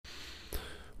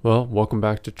Well, welcome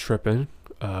back to Trippin'.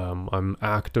 I'm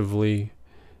actively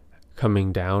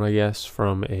coming down, I guess,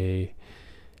 from a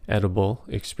edible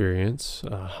experience,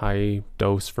 a high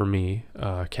dose for me,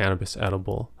 cannabis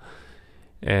edible,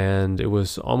 and it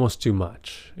was almost too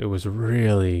much. It was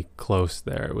really close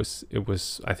there. It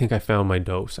was. I think I found my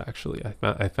dose actually.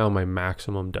 I found my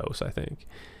maximum dose, I think,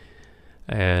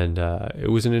 and it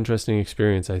was an interesting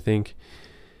experience. I think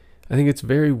it's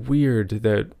very weird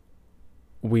that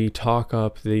we talk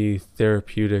up the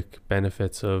therapeutic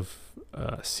benefits of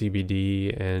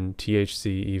CBD and THC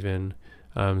even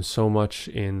so much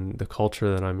in the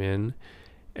culture that I'm in,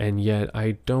 and yet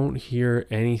I don't hear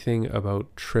anything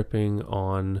about tripping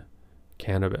on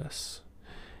cannabis.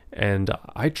 And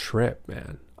I trip,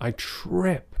 man. I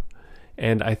trip.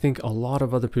 And I think a lot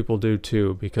of other people do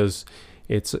too, because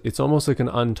it's almost like an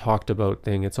untalked about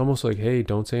thing. It's almost like, hey,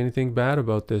 don't say anything bad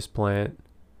about this plant.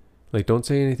 Like, don't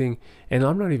say anything. And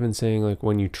I'm not even saying like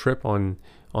when you trip on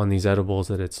these edibles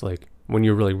that it's like when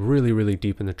you're really really really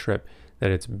deep in the trip that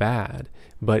it's bad,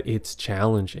 but it's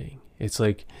challenging. It's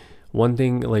like one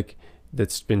thing like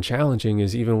that's been challenging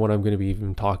is even what I'm going to be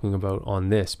even talking about on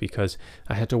this, because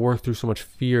I had to work through so much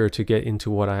fear to get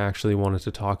into what I actually wanted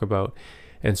to talk about,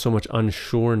 and so much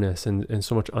unsureness and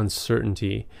so much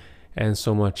uncertainty and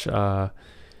so much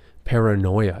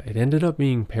paranoia. It ended up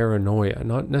being paranoia,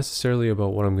 not necessarily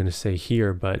about what I'm going to say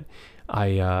here, but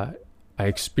I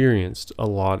experienced a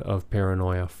lot of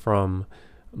paranoia from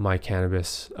my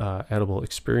cannabis edible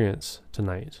experience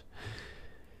tonight.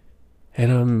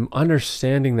 And I'm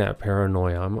understanding that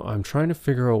paranoia. I'm trying to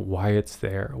figure out why it's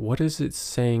there. What is it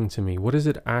saying to me? What is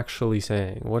it actually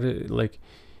saying? What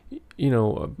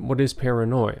is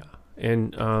paranoia?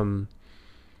 And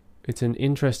it's an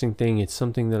interesting thing. It's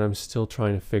something that I'm still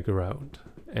trying to figure out.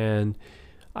 And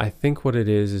I think what it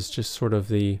is just sort of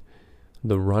the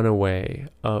runaway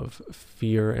of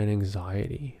fear and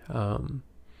anxiety. And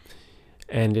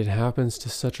it happens to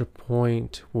such a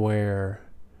point where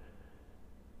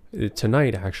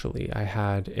tonight, actually, I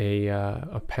had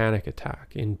a panic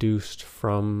attack induced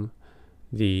from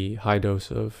the high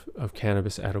dose of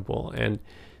cannabis edible. And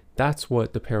that's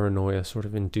what the paranoia sort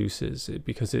of induces,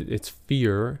 because it's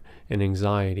fear and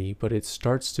anxiety, but it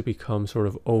starts to become sort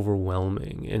of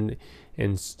overwhelming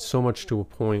and so much to a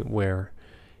point where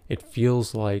it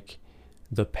feels like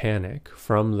the panic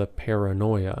from the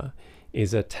paranoia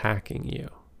is attacking you.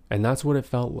 And that's what it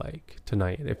felt like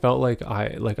tonight. It felt like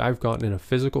I've gotten in a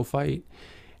physical fight,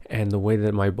 and the way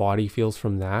that my body feels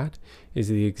from that is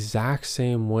the exact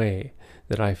same way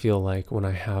that I feel like when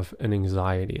I have an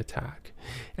anxiety attack.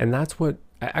 And that's like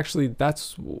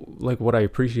what I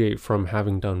appreciate from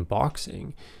having done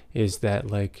boxing, is that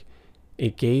like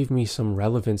it gave me some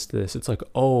relevance to this. It's like,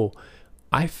 oh,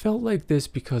 I felt like this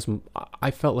because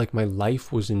I felt like my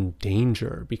life was in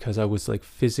danger because I was like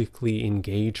physically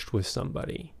engaged with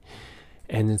somebody.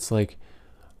 And it's like,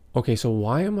 okay, so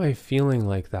why am I feeling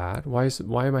like that? Why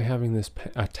am I having this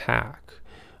attack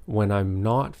when I'm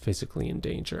not physically in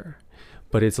danger?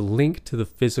 But it's linked to the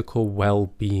physical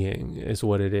well-being is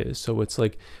what it is. So it's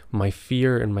like my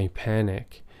fear and my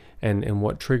panic, and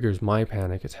what triggers my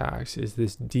panic attacks is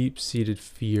this deep-seated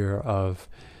fear of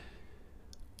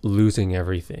losing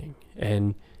everything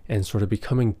and sort of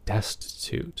becoming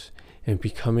destitute and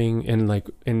becoming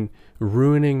and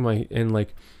ruining my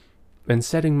and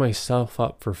setting myself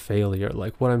up for failure.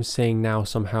 Like what I'm saying now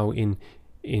somehow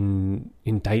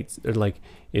indicts, or like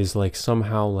is like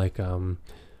somehow like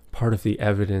part of the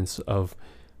evidence of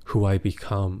who I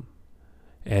become.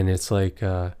 And it's like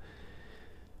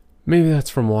maybe that's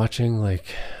from watching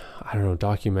like, I don't know,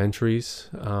 documentaries.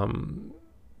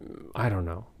 I don't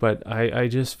know, but I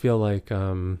just feel like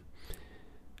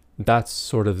that's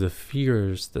sort of the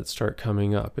fears that start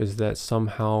coming up, is that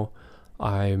somehow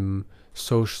I'm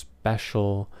so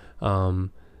special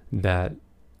that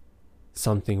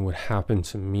something would happen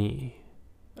to me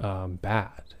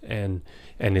bad, and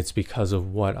it's because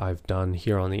of what I've done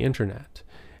here on the internet.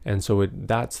 And so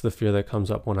that's the fear that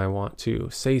comes up when I want to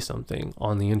say something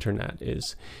on the internet,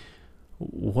 is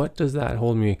what does that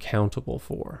hold me accountable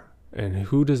for? And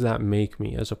who does that make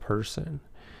me as a person?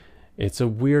 It's a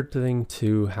weird thing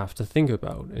to have to think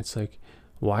about. It's like,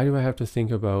 why do I have to think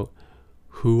about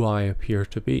who I appear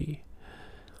to be?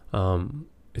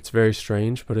 It's very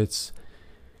strange, but it's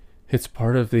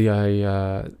part of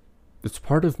it's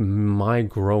part of my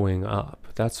growing up.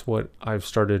 That's what I've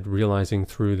started realizing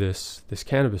through this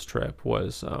cannabis trip,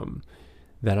 was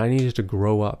that I needed to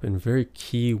grow up in very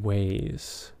key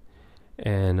ways,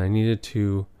 and I needed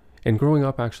to. And growing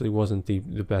up actually wasn't the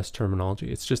best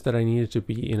terminology. It's just that I needed to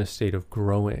be in a state of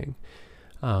growing.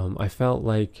 I felt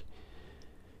like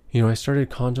I started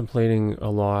contemplating a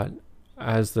lot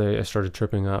as I started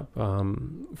tripping up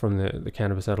from the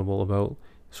cannabis edible about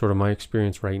sort of my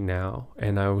experience right now.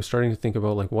 And I was starting to think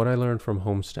about like what I learned from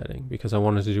homesteading, because I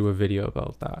wanted to do a video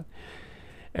about that.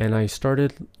 And I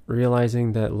started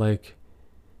realizing that like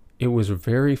it was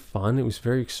very fun, it was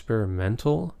very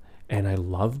experimental, and I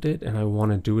loved it and I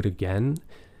want to do it again.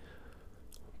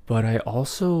 But I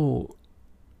also,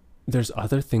 there's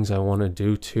other things I want to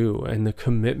do too. And the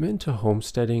commitment to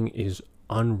homesteading is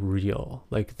unreal.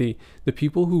 Like the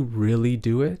people who really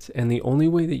do it, and the only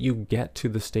way that you get to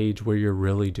the stage where you're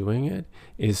really doing it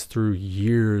is through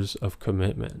years of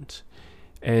commitment.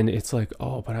 And it's like,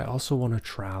 oh, but I also want to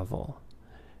travel,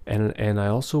 and I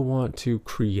also want to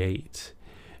create,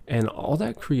 and all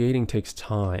that creating takes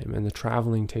time, and the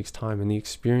traveling takes time, and the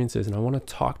experiences, and I want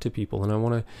to talk to people, and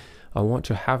I want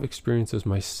to have experiences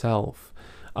myself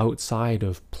outside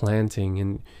of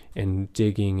planting and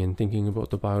digging and thinking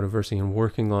about the biodiversity and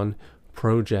working on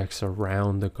projects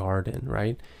around the garden,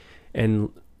 right?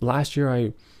 And last year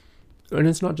and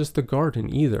it's not just the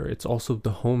garden either, it's also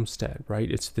the homestead, right?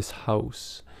 It's this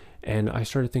house. And I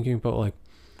started thinking about like,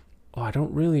 oh, I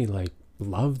don't really like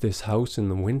love this house in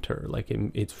the winter. Like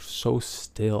it's so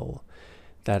still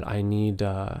that I need,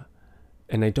 and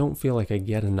I don't feel like I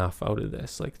get enough out of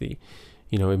this. Like it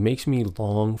makes me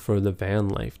long for the van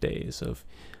life days of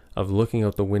looking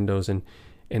out the windows, and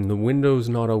the windows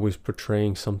not always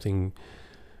portraying something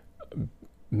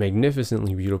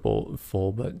magnificently beautiful,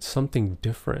 but something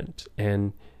different.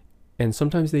 And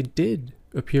sometimes they did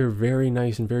appear very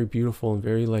nice and very beautiful and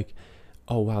very like,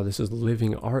 oh wow, this is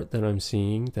living art that I'm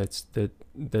seeing that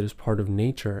is part of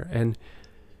nature. And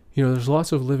there's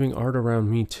lots of living art around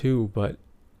me too, but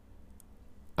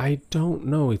I don't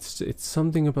know, it's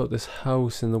something about this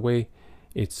house and the way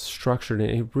it's structured, and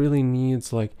it really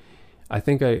needs like, I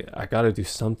think I got to do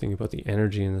something about the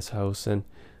energy in this house, and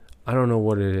I don't know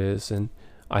what it is. And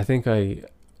I think I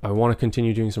want to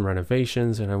continue doing some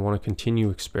renovations, and I want to continue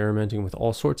experimenting with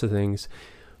all sorts of things,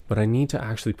 but I need to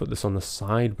actually put this on the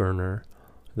side burner,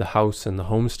 the house and the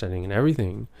homesteading and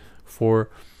everything, for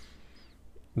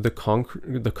the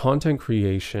content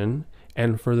creation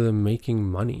and for the making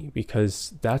money,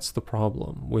 because that's the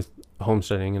problem with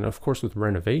homesteading, and of course with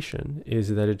renovation,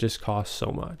 is that it just costs so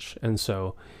much. And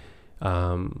so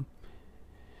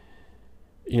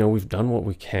we've done what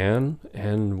we can,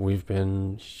 and we've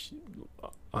been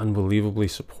unbelievably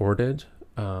supported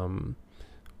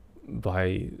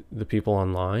by the people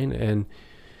online,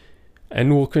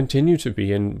 and will continue to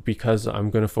be. And because I'm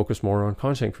going to focus more on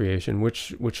content creation,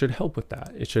 which should help with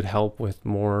that. It should help with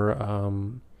more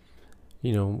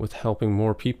with helping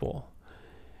more people.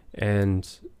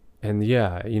 And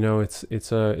yeah,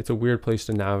 it's a weird place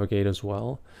to navigate as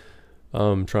well,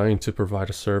 trying to provide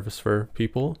a service for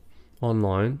people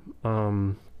online. I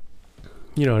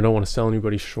don't want to sell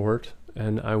anybody short,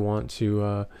 and I want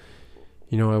to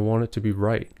I want it to be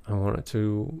right. I want it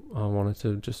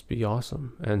to just be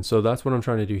awesome. And so that's what I'm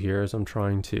trying to do here, is I'm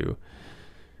trying to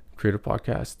create a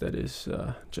podcast that is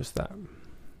just that.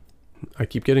 I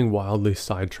keep getting wildly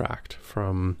sidetracked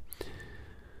from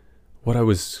what I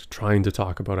was trying to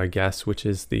talk about, I guess, which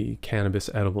is the cannabis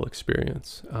edible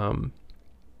experience.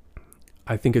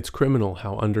 I think it's criminal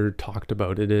how under talked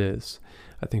about it is.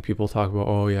 I think people talk about,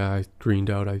 oh yeah, I greened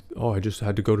out. I just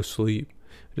had to go to sleep.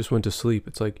 I just went to sleep.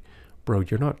 It's like, bro,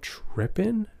 you're not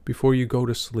tripping before you go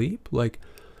to sleep? Like,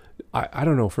 I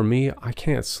don't know. For me, I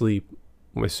can't sleep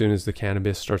as soon as the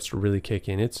cannabis starts to really kick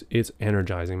in. It's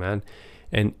energizing, man.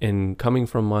 And coming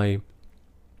from my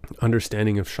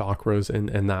understanding of chakras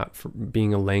and that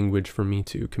being a language for me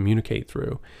to communicate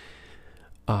through,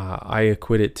 I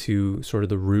equate it to sort of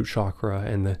the root chakra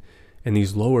and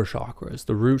these lower chakras.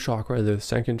 The root chakra, the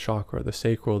second chakra, the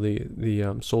sacral,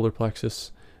 the solar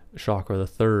plexus chakra, the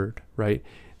third, right?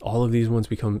 All of these ones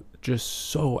become just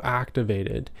so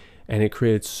activated, and it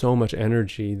creates so much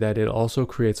energy that it also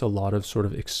creates a lot of sort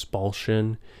of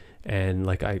expulsion. And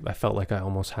like I felt like I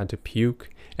almost had to puke,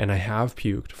 and I have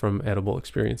puked from edible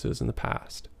experiences in the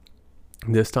past.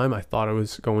 This time I thought I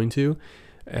was going to,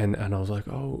 and I was like,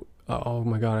 oh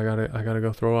my God, I gotta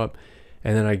go throw up.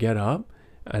 And then I get up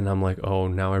and I'm like, oh,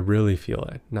 now I really feel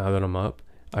it. Now that I'm up,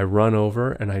 I run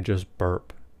over and I just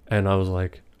burp. And I was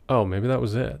like, oh, maybe that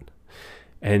was it.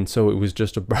 And so it was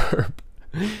just a burp,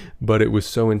 but it was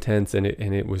so intense, and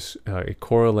it was it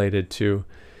correlated to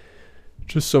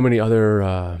just so many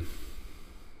other,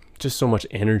 just so much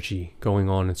energy going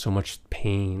on and so much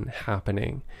pain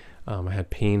happening. I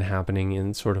had pain happening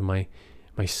in sort of my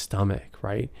stomach,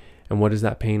 right? And what is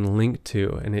that pain linked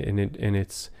to?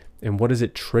 And what does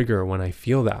it trigger when I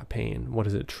feel that pain? What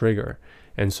does it trigger?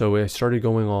 And so I started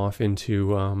going off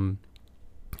into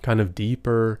kind of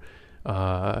deeper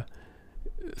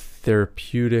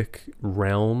therapeutic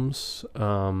realms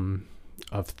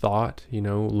of thought,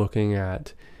 looking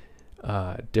at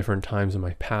different times in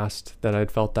my past that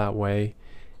I'd felt that way,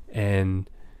 and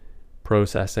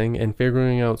processing and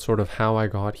figuring out sort of how I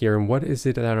got here and what is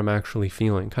it that I'm actually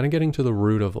feeling, kind of getting to the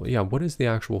root of, what is the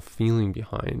actual feeling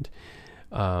behind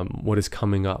what is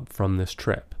coming up from this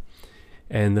trip.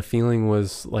 And the feeling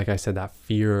was, like I said, that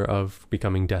fear of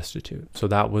becoming destitute. So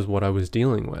that was what I was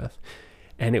dealing with.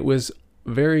 And it was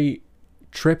very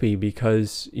trippy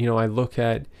because, I look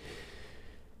at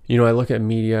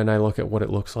media and I look at what it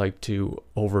looks like to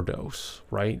overdose,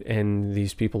 right? And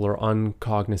these people are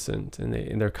uncognizant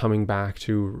and they're coming back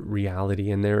to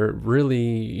reality, and they're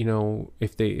really,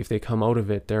 if they come out of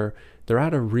it, they're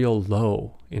at a real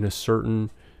low in a certain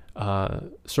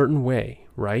way,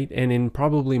 right? And in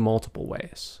probably multiple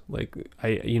ways. Like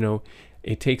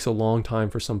it takes a long time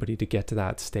for somebody to get to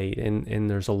that state, and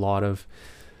there's a lot of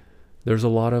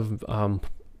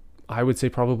I would say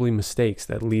probably mistakes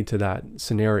that lead to that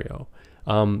scenario.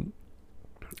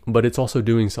 But it's also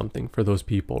doing something for those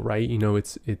people, right?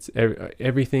 It's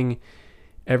everything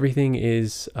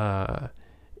is,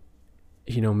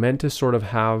 meant to sort of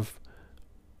have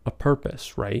a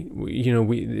purpose, right?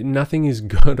 Nothing is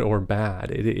good or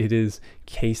bad. It is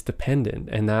case dependent.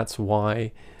 And that's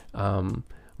why,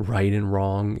 right and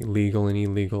wrong, legal and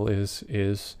illegal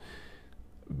is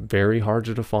very hard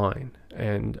to define.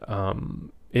 And,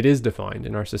 it is defined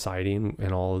in our society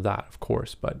and all of that, of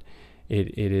course, but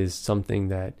it is something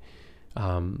that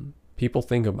people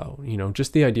think about,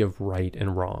 just the idea of right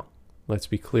and wrong. Let's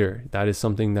be clear. That is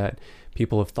something that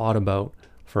people have thought about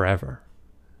forever.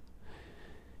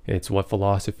 It's what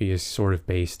philosophy is sort of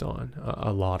based on,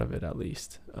 a lot of it at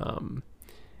least.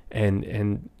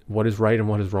 And what is right and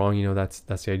what is wrong, that's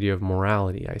the idea of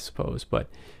morality, I suppose. But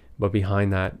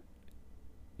behind that,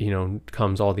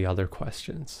 comes all the other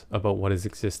questions about what is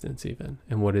existence even,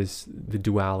 and what is the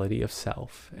duality of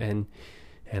self and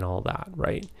all that,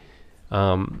 right?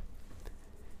 What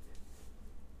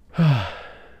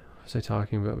was I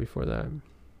talking about before that?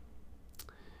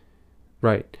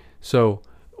 Right. So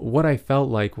what I felt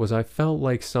like was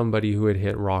somebody who had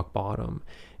hit rock bottom.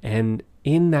 And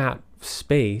in that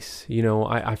space,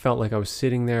 I felt like I was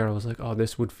sitting there. I was like, oh,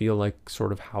 this would feel like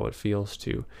sort of how it feels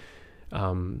to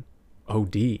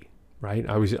OD, right?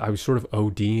 I was sort of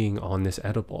ODing on this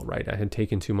edible, right? I had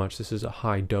taken too much. This is a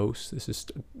high dose. This is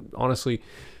honestly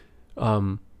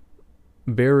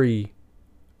very,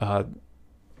 the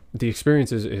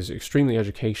experience is extremely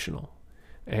educational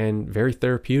and very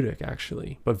therapeutic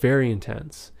actually, but very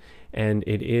intense. And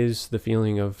it is the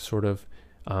feeling of sort of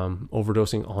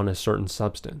overdosing on a certain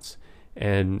substance.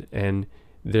 And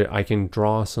there, I can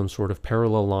draw some sort of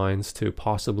parallel lines to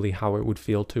possibly how it would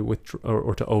feel to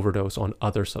or to overdose on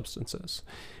other substances.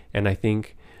 And I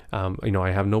think, I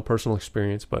have no personal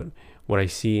experience, but what I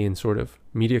see in sort of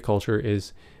media culture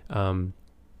is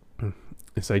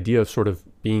this idea of sort of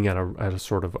being at a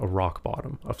sort of a rock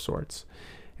bottom of sorts.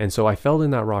 And so I felt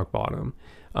in that rock bottom.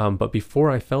 But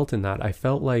before I felt in that, I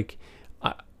felt like,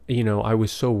 I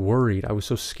was so worried. I was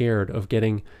so scared of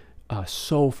getting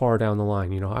so far down the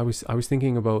line. I was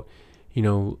thinking about,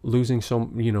 losing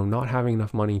not having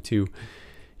enough money to,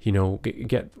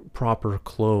 get proper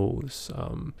clothes,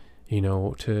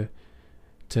 to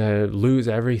lose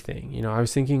everything. I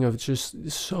was thinking of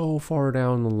just so far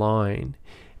down the line.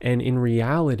 And in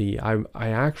reality,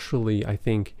 I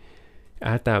think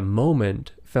at that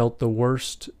moment felt the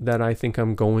worst that I think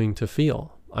I'm going to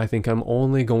feel. I think I'm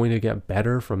only going to get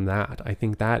better from that. I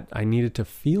think that I needed to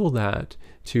feel that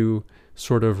to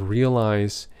sort of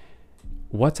realize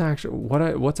what's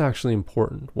actually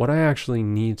important, what I actually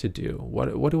need to do,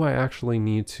 what do I actually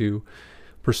need to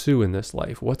pursue in this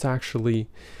life, what's actually,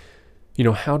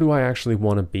 how do I actually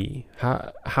want to be,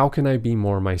 how can I be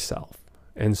more myself.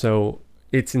 And so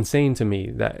it's insane to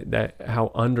me that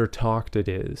how under talked it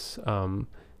is,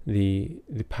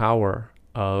 the power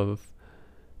of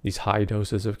these high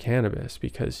doses of cannabis,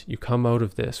 because you come out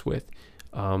of this with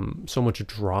so much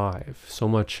drive, so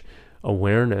much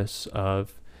awareness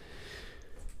of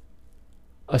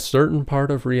a certain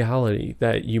part of reality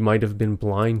that you might have been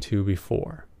blind to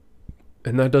before.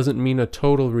 And that doesn't mean a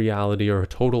total reality or a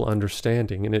total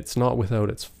understanding, and it's not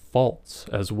without its faults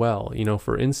as well.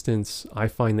 For instance, I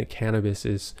find that cannabis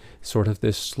is sort of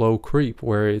this slow creep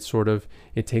where it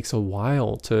takes a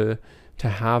while to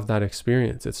have that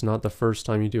experience. It's not the first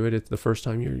time you do it. It's the first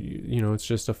time it's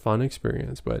just a fun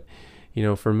experience. But,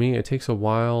 for me, it takes a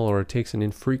while, or it takes an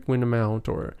infrequent amount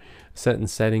or a set and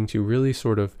setting to really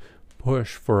sort of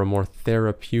push for a more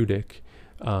therapeutic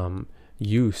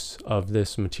use of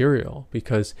this material,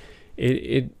 because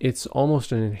it's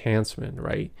almost an enhancement,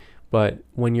 right? But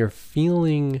when you're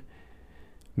feeling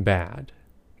bad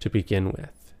to begin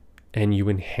with, and you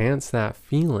enhance that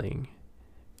feeling,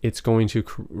 it's going to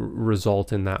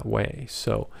result in that way.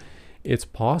 So it's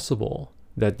possible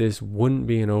that this wouldn't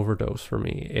be an overdose for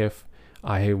me if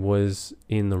I was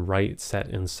in the right set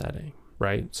and setting,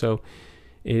 right? So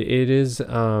it is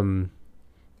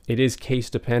case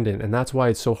dependent, and that's why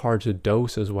it's so hard to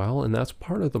dose as well. And that's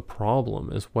part of the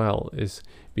problem as well, is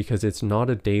because it's not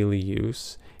a daily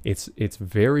use. It's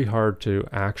very hard to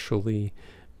actually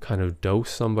kind of dose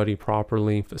somebody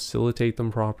properly, facilitate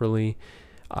them properly.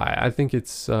 I think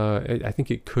I think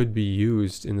it could be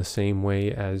used in the same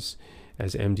way as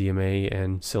MDMA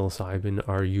and psilocybin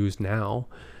are used now,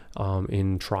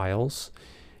 in trials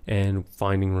and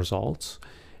finding results.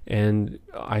 And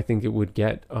I think it would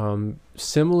get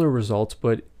similar results,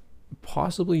 but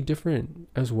possibly different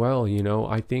as well.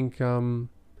 I think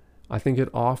it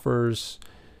offers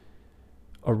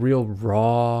a real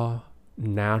raw,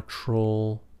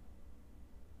 natural,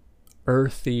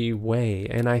 earthy way,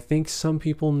 and I think some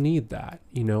people need that.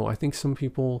 I think some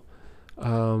people,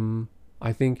 I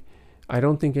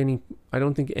don't think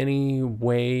any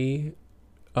way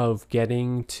of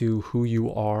getting to who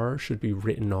you are should be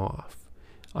written off.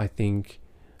 I think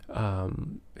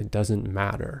it doesn't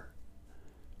matter,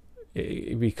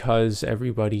 because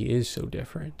everybody is so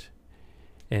different,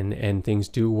 and things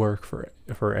do work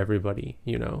for everybody,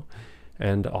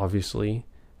 and obviously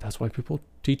that's why people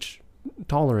teach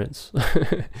tolerance.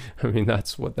 I mean,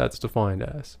 that's what that's defined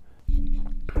as.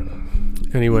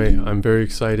 Anyway, I'm very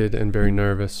excited and very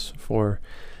nervous for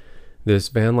this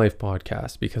van life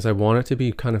podcast, because I want it to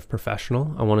be kind of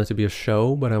professional. I want it to be a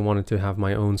show, but I want it to have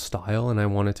my own style, and I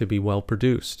want it to be well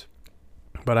produced.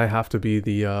 But I have to be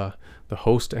the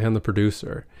host and the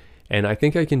producer, and I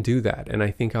think I can do that. And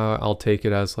I think I'll take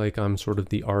it as like I'm sort of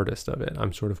the artist of it.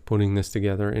 I'm sort of putting this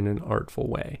together in an artful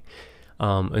way,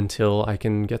 until I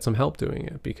can get some help doing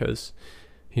it, because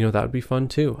that would be fun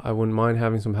too. I wouldn't mind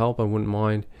having some help. I wouldn't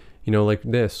mind, like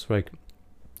this. Like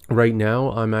right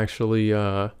now, I'm actually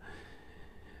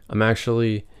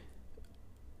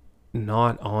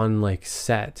not on like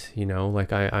set,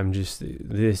 like I'm just,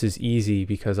 this is easy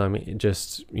because I'm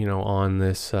just, on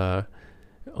this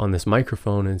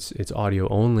microphone. It's audio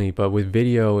only, but with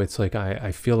video, it's like,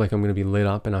 I feel like I'm going to be lit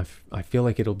up, and I feel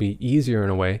like it'll be easier in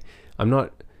a way. I'm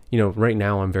not, right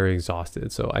now I'm very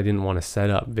exhausted, so I didn't want to set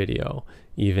up video,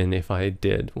 even if I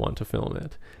did want to film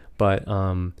it. But,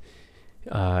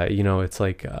 it's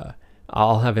like,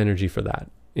 I'll have energy for that,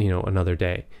 another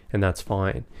day, and that's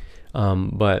fine.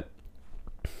 But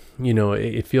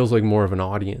it feels like more of an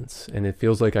audience, and it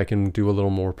feels like I can do a little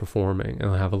more performing,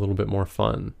 and I'll have a little bit more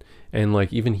fun. And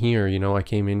like, even here, I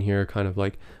came in here kind of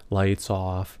like lights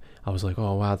off. I was like,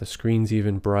 oh wow, the screen's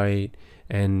even bright.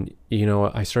 And,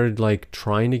 I started like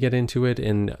trying to get into it,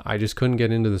 and I just couldn't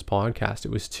get into this podcast.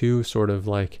 It was too sort of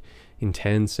like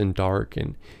intense and dark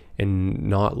and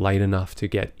not light enough to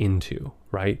get into,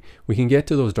 right? We can get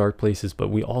to those dark places, but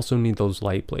we also need those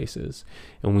light places.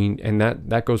 And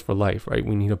that goes for life, right?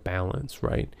 We need a balance,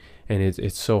 right? And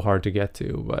it's so hard to get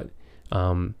to, but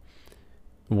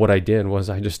what I did was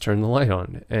I just turned the light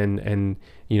on, and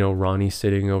Ronnie's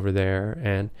sitting over there,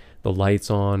 and the light's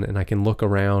on, and I can look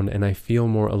around, and I feel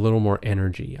a little more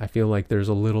energy. I feel like there's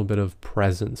a little bit of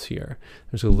presence here.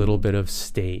 There's a little bit of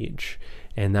stage,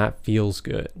 and that feels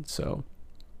good. So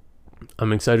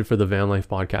I'm excited for the Van Life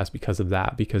podcast because of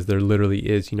that, because there literally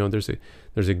is,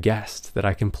 there's a guest that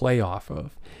I can play off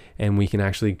of, and we can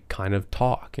actually kind of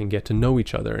talk and get to know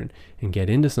each other and get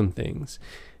into some things.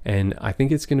 And I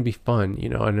think it's going to be fun,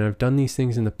 and I've done these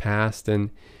things in the past, and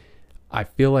I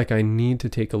feel like I need to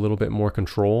take a little bit more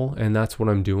control. And that's what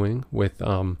I'm doing with,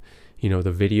 the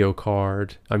video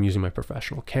card. I'm using my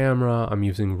professional camera. I'm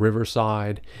using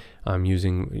Riverside. I'm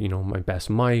using, my best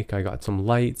mic. I got some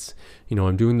lights.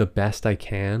 I'm doing the best I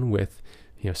can with,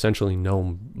 essentially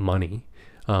no money,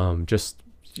 just,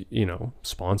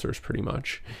 sponsors pretty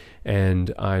much.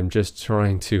 And I'm just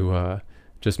trying to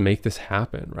just make this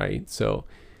happen, right? So,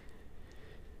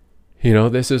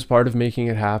 this is part of making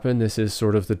it happen. This is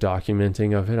sort of the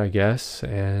documenting of it, I guess.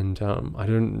 And I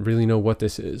don't really know what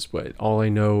this is, but all I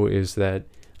know is that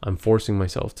I'm forcing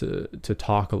myself to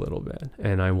talk a little bit,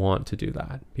 and I want to do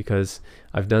that because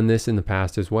I've done this in the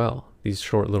past as well. These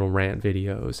short little rant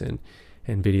videos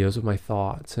and videos of my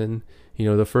thoughts. And one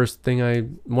of the first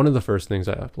things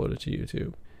I uploaded to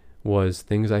YouTube was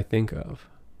things I think of,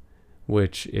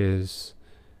 which is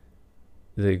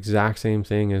the exact same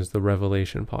thing as the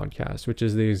Revelation podcast, which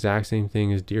is the exact same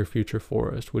thing as Dear Future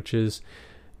Forest, which is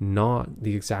not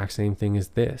the exact same thing as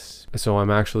this. So I'm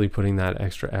actually putting that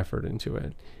extra effort into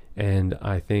it. And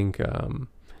I think,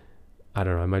 I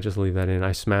don't know, I might just leave that in.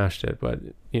 I smashed it, but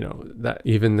that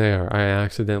even there, I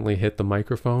accidentally hit the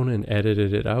microphone and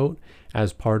edited it out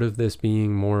as part of this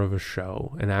being more of a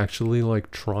show and actually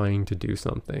like trying to do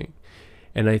something.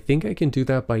 And I think I can do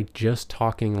that by just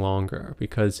talking longer,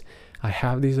 because I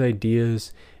have these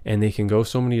ideas and they can go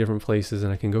so many different places,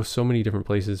 and I can go so many different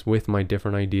places with my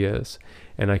different ideas,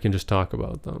 and I can just talk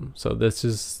about them. So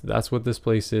that's what this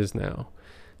place is now.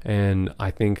 And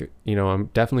I think, I'm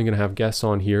definitely going to have guests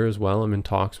on here as well. I'm in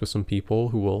talks with some people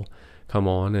who will come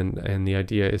on, and the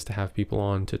idea is to have people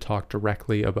on to talk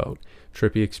directly about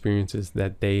trippy experiences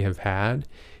that they have had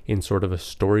in sort of a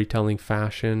storytelling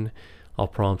fashion. I'll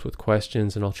prompt with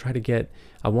questions, and I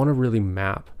want to really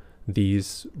map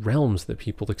these realms that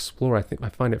people explore. I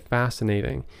find it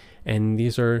fascinating. And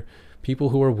these are people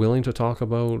who are willing to talk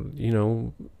about,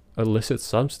 illicit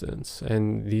substance.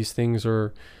 And these things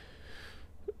are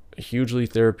hugely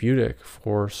therapeutic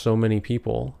for so many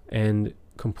people and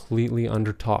completely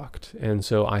under talked. And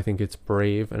so I think it's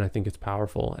brave, and I think it's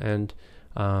powerful, and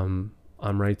I'm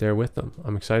right there with them.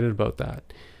 I'm excited about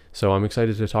that. So I'm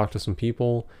excited to talk to some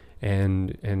people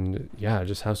and yeah,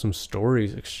 just have some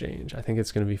stories exchange. I think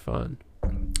it's going to be fun.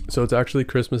 So it's actually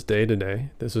Christmas Day today.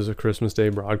 This is a Christmas Day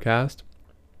broadcast.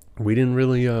 We didn't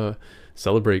really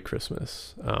celebrate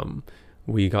Christmas.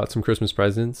 We got some Christmas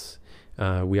presents.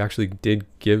 We actually did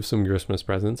give some Christmas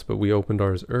presents, but we opened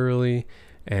ours early,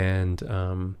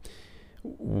 and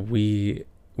we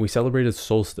celebrated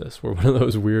solstice. We're one of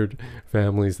those weird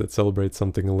families that celebrate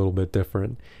something a little bit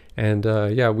different. And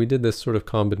yeah, we did this sort of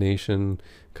combination,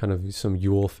 kind of some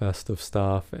Yule festive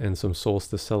stuff and some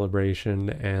solstice celebration.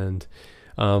 And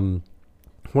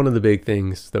one of the big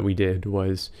things that we did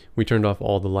was we turned off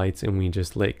all the lights and we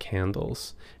just lit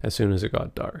candles as soon as it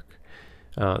got dark.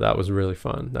 That was really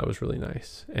fun. That was really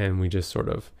nice. And we just sort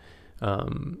of,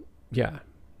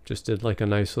 just did like a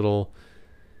nice little,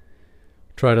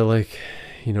 try to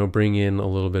bring in a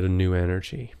little bit of new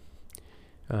energy.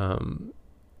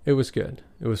 It was good.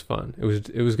 It was fun.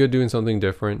 It was good doing something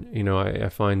different. I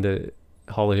find that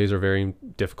holidays are very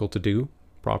difficult to do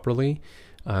properly.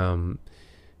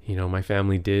 My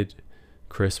family did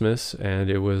Christmas, and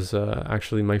it was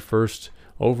actually my first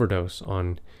overdose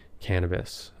on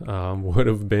cannabis. Would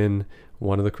have been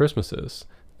one of the Christmases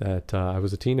that I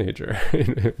was a teenager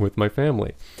with my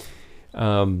family.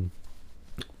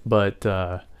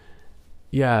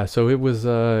 Yeah, so it was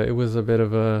a bit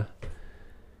of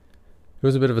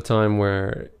a time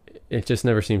where it just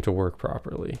never seemed to work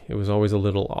properly. It was always a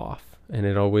little off, and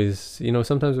it always,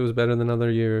 sometimes it was better than other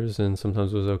years, and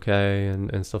sometimes it was okay,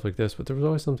 and stuff like this, but there was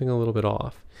always something a little bit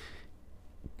off.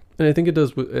 And I think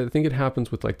it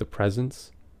happens with like the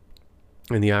presents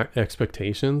and the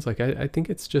expectations. Like I think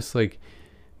it's just like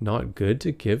not good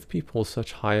to give people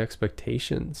such high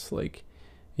expectations, like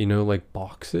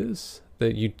boxes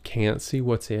that you can't see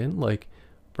what's in. Like,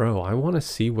 bro, I want to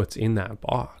see what's in that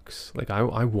box. Like I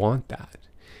want that.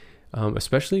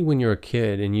 Especially when you're a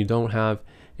kid and you don't have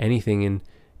anything,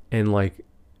 and like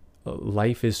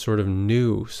life is sort of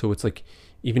new. So it's like,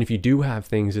 even if you do have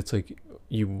things, it's like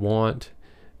you want,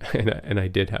 and I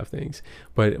did have things,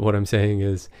 but what I'm saying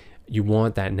is you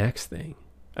want that next thing.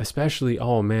 Especially,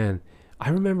 oh man, I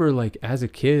remember like as a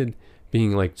kid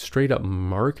being like straight up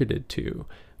marketed to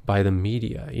by the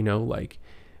media, like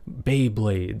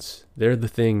Beyblades, they're the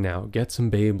thing now, get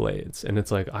some Beyblades. And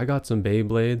it's like, I got some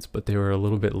Beyblades, but they were a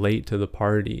little bit late to the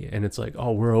party, and it's like,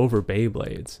 oh, we're over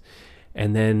Beyblades.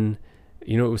 And then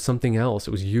it was something else.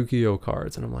 It was Yu-Gi-Oh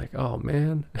cards, and I'm like, oh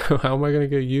man, how am I gonna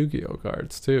get Yu-Gi-Oh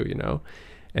cards too,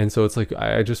 And so it's like,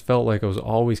 I just felt like I was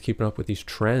always keeping up with these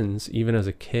trends even as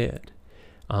a kid,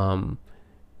 and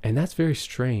that's very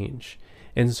strange.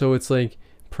 And so it's like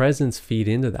presents feed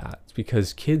into that,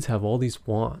 because kids have all these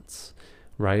wants,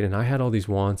 right? And I had all these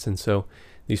wants, and so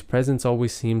these presents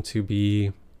always seem to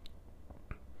be,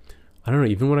 I don't know,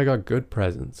 even when I got good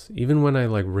presents, even when I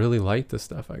like really liked the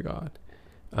stuff I got,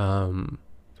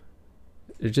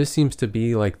 it just seems to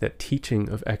be like that teaching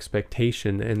of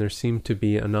expectation, and there seem to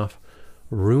be enough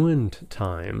ruined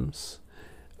times,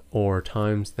 or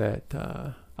times that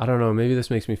I don't know, maybe this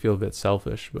makes me feel a bit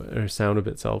selfish, or sound a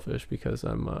bit selfish, because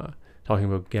I'm talking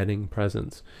about getting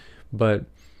presents. But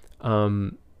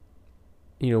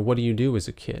what do you do as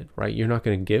a kid, right? You're not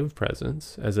going to give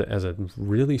presents as a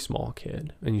really small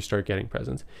kid, and you start getting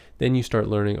presents. Then you start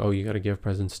learning, oh, you got to give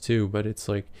presents too. But it's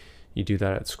like, you do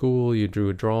that at school, you drew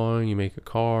a drawing, you make a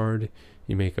card,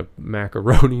 you make a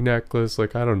macaroni necklace,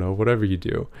 like, I don't know, whatever you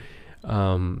do.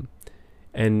 And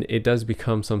it does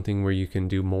become something where you can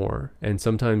do more. And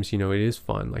sometimes, it is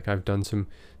fun. Like, I've done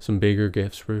some bigger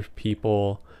gifts for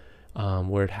people,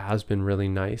 where it has been really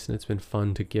nice and it's been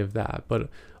fun to give that. But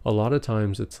a lot of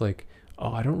times it's like,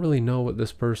 oh, I don't really know what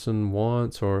this person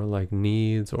wants or like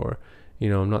needs, or,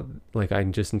 I'm not like, I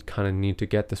just kind of need to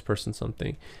get this person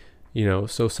something,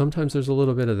 so sometimes there's a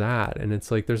little bit of that, and it's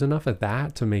like, there's enough of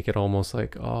that to make it almost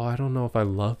like, oh, I don't know if I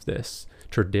love this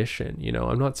tradition.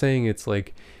 I'm not saying it's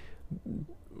like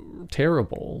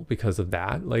terrible because of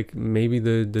that. Like, maybe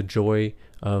the joy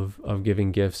of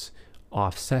giving gifts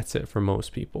offsets it for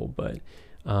most people, but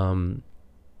I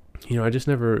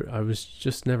was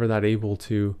just never that able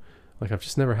to, like, I've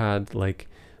just never had like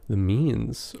the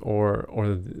means or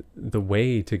the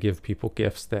way to give people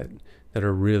gifts that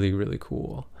are really, really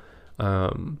cool.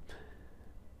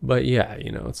 But yeah,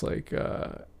 it's like,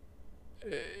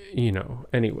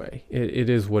 anyway, it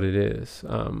is what it is.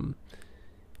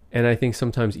 And I think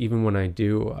sometimes even when I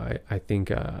do, I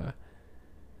think,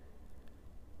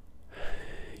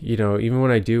 even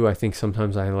when I do, I think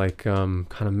sometimes I like, kind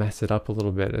of mess it up a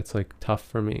little bit. It's like tough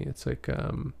for me. It's like,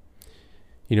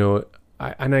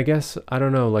 I guess, I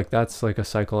don't know, like, that's like a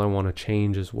cycle I want to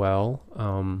change as well.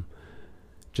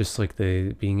 Just like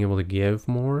the being able to give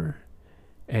more.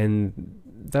 And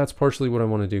that's partially what I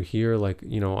want to do here. Like,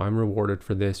 I'm rewarded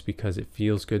for this because it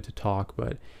feels good to talk,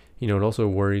 but, it also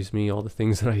worries me, all the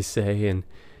things that I say and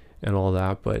all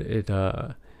that. But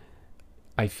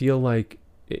I feel like,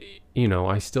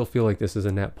 I still feel like this is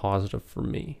a net positive for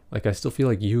me. Like, I still feel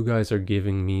like you guys are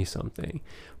giving me something,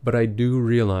 but I do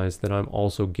realize that I'm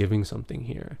also giving something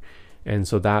here. And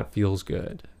so that feels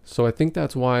good. So I think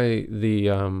that's why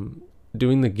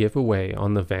doing the giveaway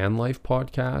on the Van Life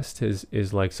podcast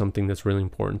is like something that's really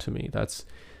important to me. That's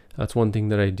one thing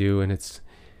that I do, and it's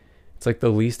like the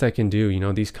least I can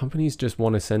do. These companies just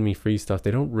want to send me free stuff.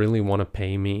 They don't really want to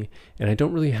pay me, and I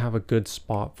don't really have a good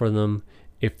spot for them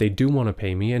if they do want to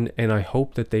pay me, and I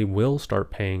hope that they will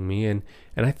start paying me, and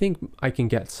I think I can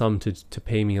get some to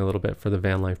pay me a little bit for the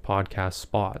Van Life podcast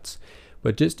spots.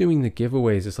 But just doing the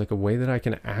giveaways is like a way that I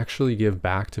can actually give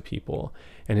back to people,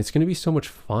 and it's going to be so much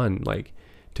fun, like,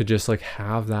 to just like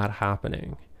have that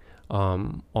happening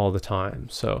all the time.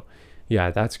 So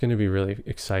yeah, that's going to be really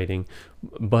exciting,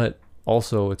 but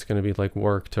also it's going to be like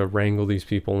work to wrangle these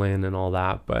people in and all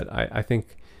that. But I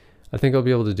think I'll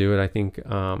be able to do it. I think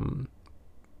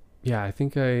I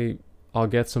think I'll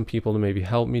get some people to maybe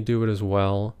help me do it as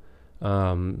well.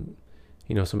 Some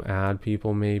ad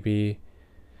people maybe,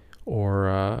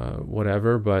 or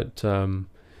whatever. But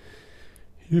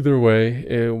either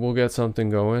way, we'll get something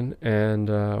going, and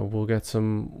we'll get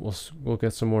some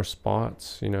more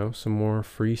spots. Some more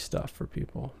free stuff for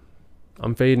people.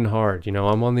 I'm fading hard.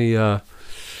 I'm on the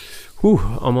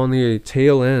I'm on the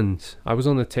tail end. I was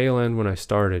on the tail end when I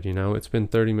started. It's been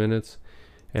 30 minutes.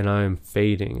 And I'm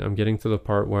fading. I'm getting to the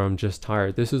part where I'm just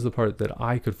tired. This is the part that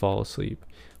I could fall asleep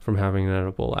from having an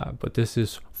edible app, but this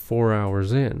is 4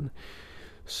 hours in.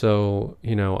 So,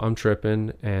 I'm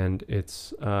tripping, and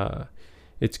it's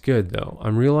good though.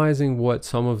 I'm realizing what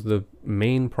some of the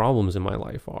main problems in my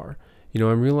life are.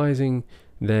 I'm realizing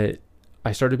that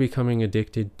I started becoming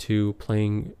addicted to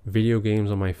playing video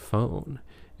games on my phone,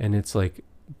 and it's like,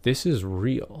 this is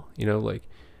real, like,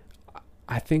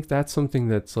 I think that's something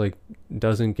that's like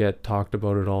doesn't get talked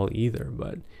about at all either.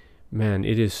 But man,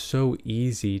 it is so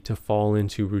easy to fall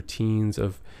into routines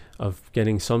of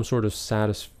getting some sort of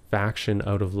satisfaction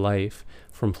out of life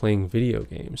from playing video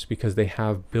games, because they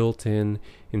have built-in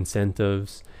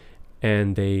incentives,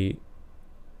 and they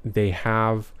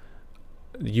have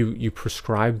you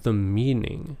prescribe them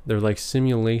meaning. They're like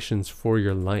simulations for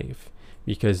your life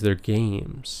because they're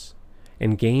games.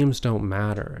 And games don't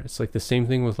matter. It's like the same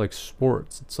thing with like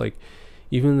sports. It's like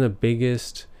even the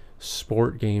biggest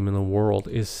sport game in the world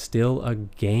is still a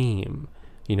game.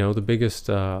 The biggest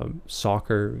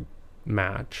soccer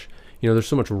match. There's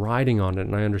so much riding on it,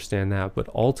 and I understand that. But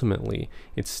ultimately,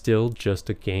 it's still just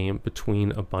a game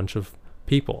between a bunch of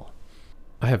people.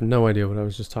 I have no idea what I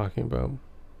was just talking about.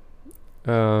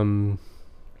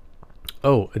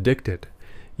 Addicted.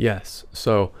 Yes.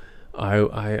 So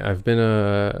I've been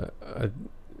a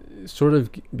sort of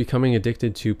becoming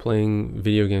addicted to playing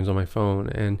video games on my phone,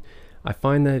 and I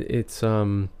find that it's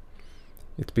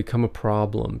become a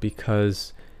problem,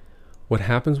 because what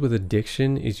happens with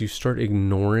addiction is you start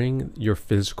ignoring your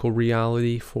physical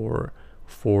reality for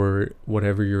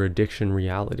whatever your addiction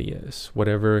reality is,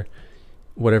 whatever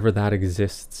that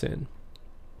exists in.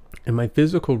 And my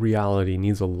physical reality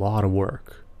needs a lot of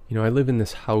work. I live in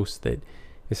this house that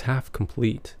is half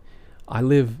complete. I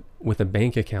live with a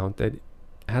bank account that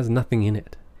has nothing in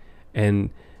it, and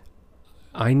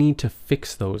I need to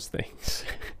fix those things.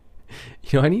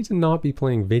 I need to not be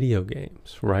playing video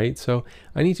games, right? So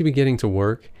I need to be getting to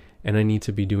work, and I need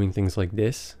to be doing things like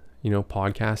this,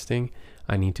 podcasting.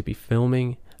 I need to be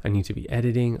filming. I need to be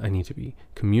editing. I need to be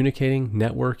communicating,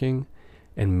 networking,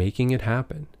 and making it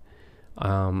happen.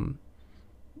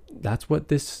 That's what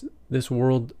this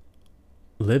world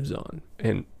lives on,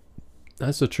 and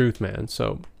that's the truth, man.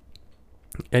 So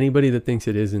anybody that thinks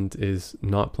it isn't is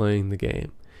not playing the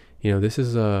game. This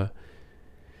is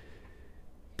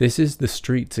the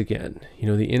streets again.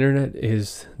 The internet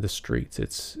is the streets.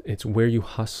 It's where you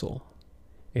hustle.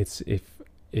 It's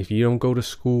if you don't go to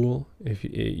school, if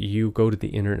you go to the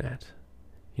internet.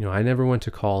 I never went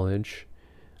to college.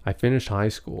 I finished high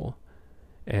school,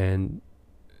 and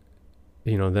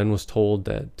then was told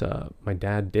that my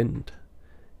dad didn't,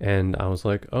 and I was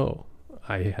like, oh,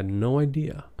 I had no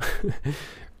idea.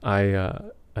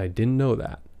 I didn't know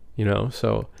that.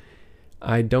 So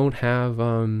I don't have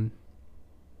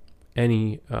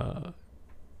any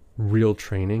real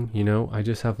training. I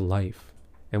just have life.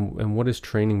 And what is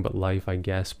training but life, I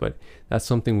guess, but that's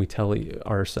something we tell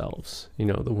ourselves,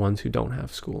 the ones who don't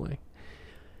have schooling.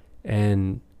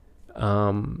 And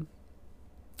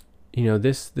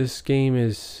this game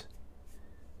is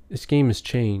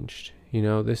changed.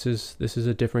 This is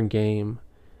a different game,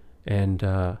 and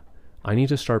I need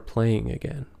to start playing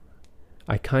again.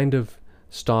 I kind of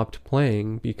stopped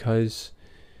playing because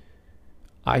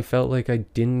I felt like I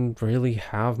didn't really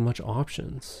have much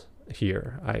options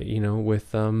here.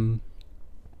 With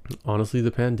honestly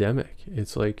the pandemic,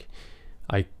 it's like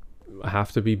I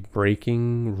have to be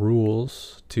breaking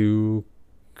rules to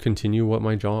continue what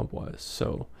my job was.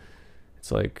 So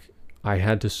it's like I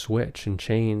had to switch and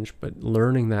change, but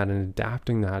learning that and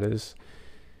adapting that it's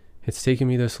taken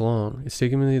me this long. It's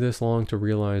taken me this long to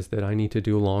realize that I need to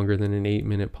do longer than an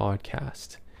 8-minute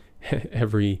podcast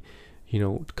every,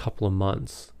 couple of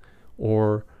months,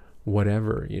 or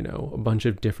whatever, a bunch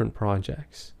of different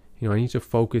projects. I need to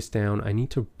focus down. I need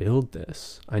to build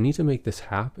this. I need to make this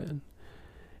happen.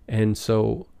 And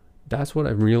so that's what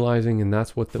I'm realizing, and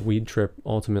that's what the weed trip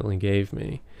ultimately gave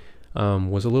me,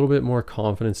 was a little bit more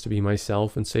confidence to be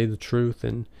myself and say the truth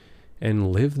and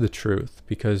live the truth,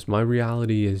 because my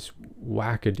reality is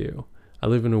wackadoo. I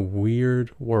live in a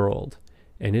weird world,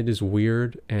 and it is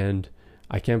weird, and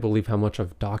I can't believe how much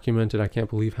I've documented. I can't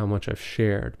believe how much I've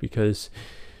shared, because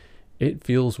it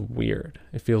feels weird.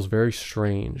 It feels very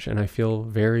strange, and I feel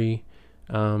very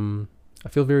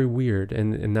weird,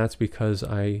 and that's because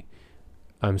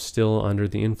I'm still under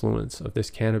the influence of this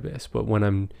cannabis. But when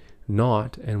I'm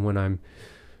not, and when I'm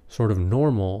sort of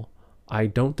normal, I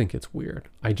don't think it's weird.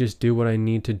 I just do what I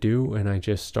need to do, and I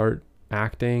just start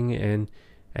acting, and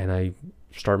I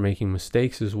start making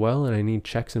mistakes as well, and I need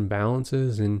checks and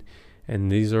balances, and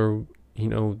these are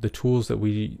the tools that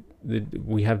we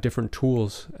have different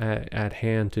tools at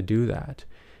hand to do that.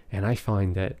 And I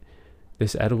find that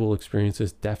this edible experience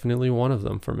is definitely one of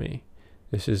them for me.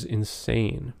 This is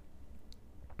insane,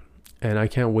 and I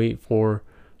can't wait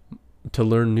to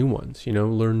learn new ones,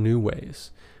 learn new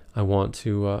ways. I want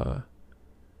to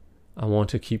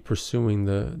keep pursuing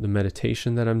the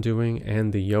meditation that I'm doing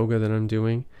and the yoga that I'm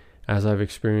doing, as I've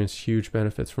experienced huge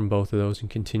benefits from both of those and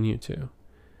continue to.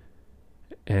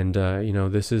 And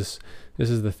this is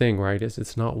the thing, right?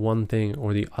 It's not one thing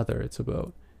or the other. It's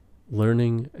about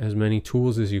learning as many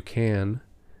tools as you can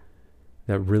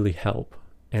that really help,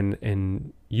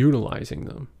 and utilizing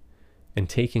them and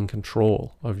taking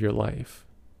control of your life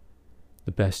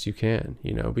the best you can,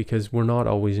 because we're not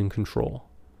always in control.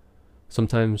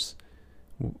 Sometimes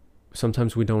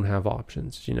we don't have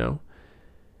options,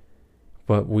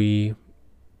 but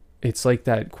it's like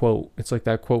that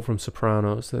quote from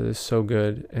Sopranos that is so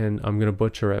good, and I'm going to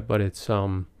butcher it, but it's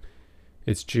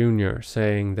Junior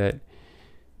saying that,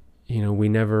 we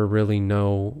never really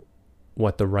know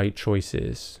what the right choice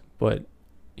is, but,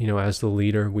 as the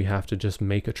leader, we have to just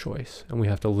make a choice, and we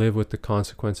have to live with the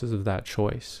consequences of that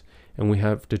choice, and we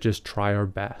have to just try our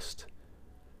best.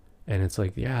 And it's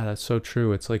like, yeah, that's so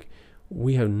true. It's like,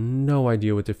 we have no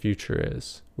idea what the future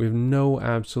is. We have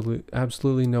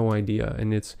absolutely no idea.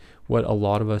 And it's what a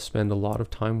lot of us spend a lot of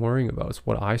time worrying about. It's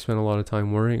what I spend a lot of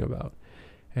time worrying about.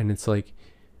 And it's like,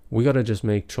 we got to just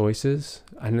make choices.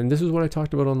 And then this is what I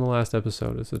talked about on the last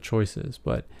episode, is the choices.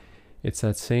 But it's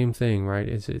that same thing, right?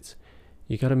 It's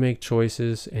you got to make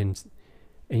choices, and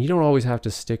you don't always have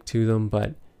to stick to them,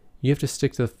 but you have to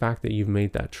stick to the fact that you've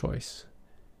made that choice.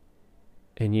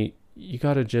 And you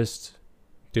got to just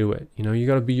do it. You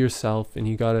got to be yourself, and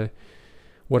you got to,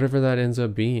 whatever that ends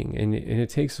up being. And it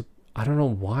takes I don't know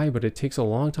why, but it takes a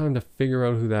long time to figure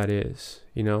out who that is.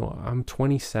 You know, I'm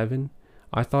 27.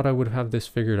 I thought I would have this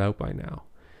figured out by now,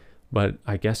 but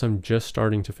I guess I'm just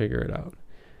starting to figure it out.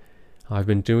 I've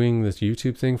been doing this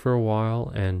YouTube thing for a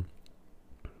while, and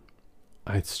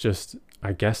it's just,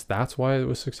 I guess that's why it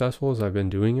was successful, is I've been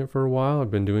doing it for a while.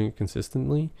 I've been doing it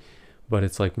consistently, but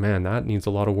it's like, man, that needs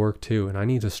a lot of work too. And I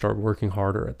need to start working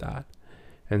harder at that.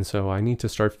 And so I need to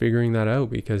start figuring that out,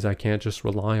 because I can't just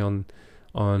rely on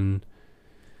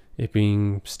it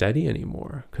being steady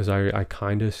anymore, because I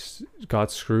kind of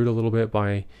got screwed a little bit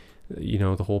by, you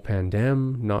know, the whole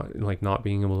pandemic, not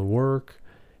being able to work,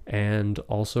 and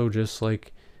also just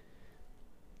like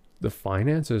the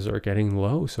finances are getting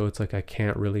low, so it's like I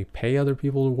can't really pay other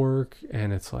people to work,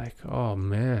 and it's like, oh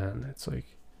man, it's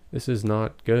like, this is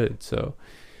not good. So,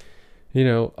 you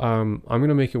know, I'm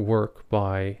gonna make it work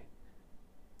by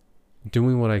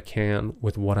doing what I can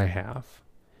with what I have,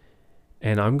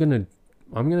 and I'm gonna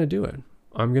do it.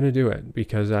 I'm gonna do it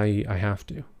because I have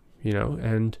to, you know,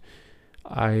 and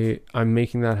I'm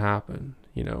making that happen,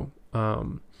 you know.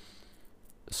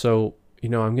 So, you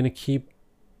know, I'm gonna keep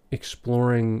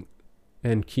exploring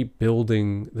and keep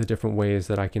building the different ways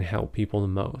that I can help people the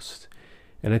most.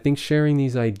 And I think sharing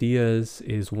these ideas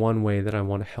is one way that I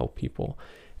want to help people.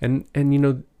 And you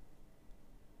know,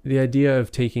 the idea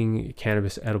of taking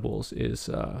cannabis edibles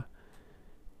is,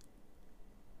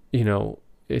 you know,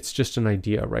 it's just an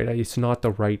idea, right? It's not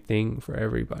the right thing for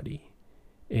everybody.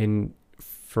 And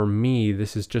for me,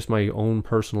 this is just my own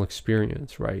personal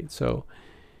experience, right? So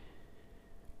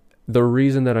the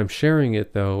reason that I'm sharing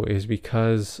it, though, is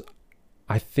because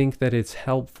I think that it's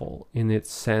helpful in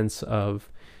its sense of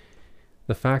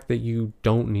the fact that you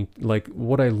don't need, like,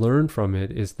 what I learned from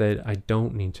it is that I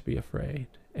don't need to be afraid,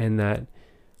 and that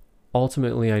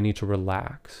ultimately I need to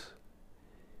relax,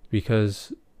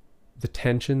 because the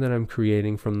tension that I'm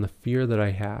creating from the fear that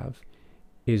I have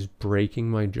is breaking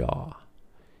my jaw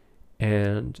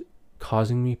and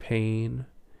causing me pain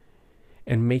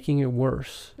and making it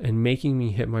worse and making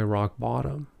me hit my rock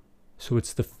bottom. So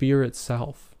it's the fear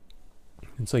itself.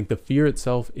 It's like the fear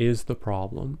itself is the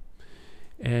problem.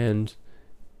 And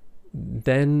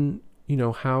then, you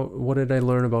know, what did I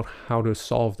learn about how to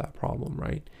solve that problem,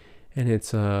 right? And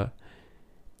it's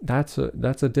that's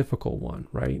a difficult one,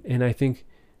 right? And I think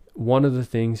one of the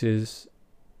things is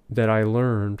that I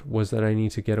learned was that I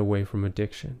need to get away from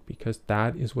addiction, because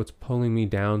that is what's pulling me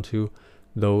down to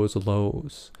those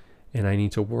lows, and I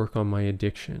need to work on my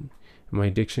addiction. And my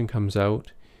addiction comes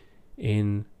out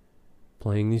in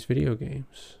playing these video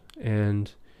games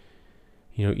and,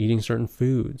 you know, eating certain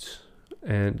foods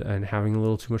and having a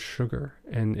little too much sugar.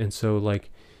 And so, like,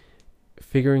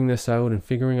 figuring this out and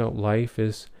figuring out life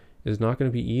is not going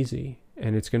to be easy,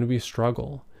 and it's going to be a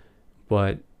struggle,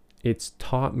 but it's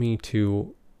taught me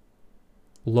to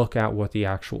look at what the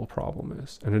actual problem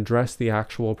is and address the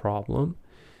actual problem,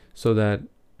 so that,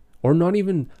 or not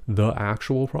even the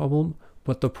actual problem,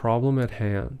 but the problem at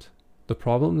hand, the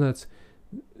problem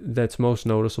that's most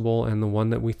noticeable, and the one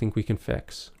that we think we can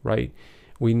fix, right?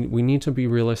 We need to be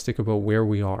realistic about where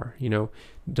we are. You know,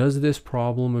 does this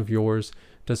problem of yours,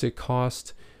 does it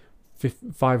cost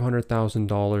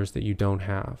 $500,000 that you don't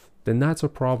have? Then that's a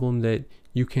problem that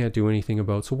you can't do anything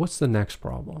about. So what's the next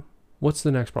problem? What's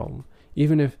the next problem?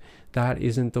 Even if that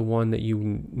isn't the one that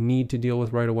you need to deal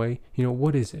with right away, you know,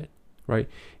 what is it, right?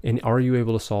 And are you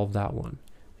able to solve that one?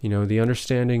 You know, the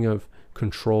understanding of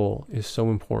control is so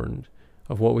important,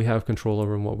 of what we have control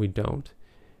over and what we don't.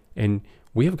 And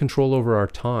we have control over our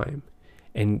time.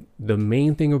 And the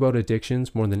main thing about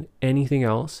addictions, more than anything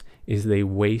else, is they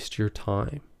waste your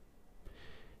time,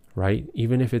 right?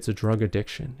 Even if it's a drug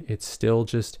addiction, it's still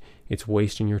just, it's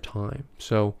wasting your time.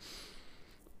 So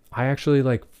I actually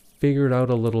figured out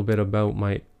a little bit about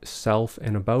myself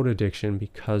and about addiction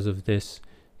because of this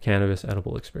cannabis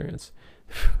edible experience.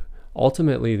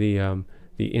 Ultimately, the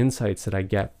insights that I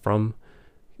get from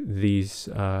these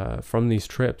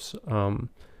trips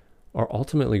are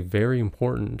ultimately very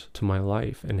important to my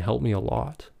life and help me a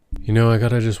lot. You know, I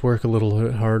gotta just work a little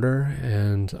bit harder,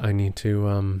 and I need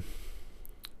to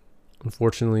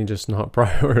unfortunately just not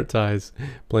prioritize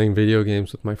playing video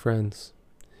games with my friends.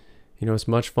 You know, as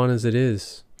much fun as it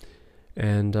is,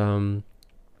 and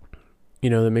you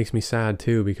know, that makes me sad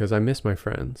too, because I miss my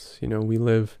friends. You know, we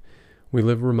live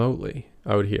remotely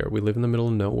out here. We live in the middle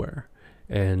of nowhere,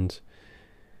 and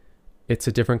it's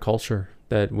a different culture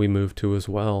that we moved to as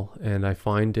well. And I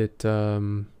find it, I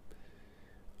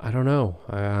don't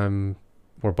know,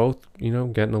 we're both, you know,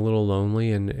 getting a little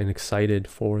lonely and excited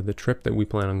for the trip that we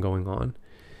plan on going on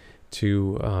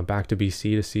to back to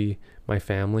BC to see my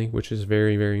family, which is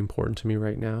very, very important to me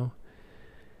right now.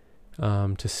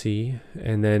 to see,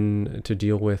 and then to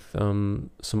deal with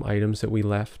some items that we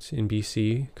left in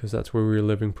BC, because that's where we were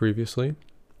living previously.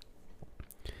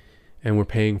 And we're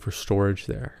paying for storage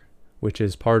there, which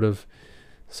is part of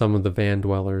some of the van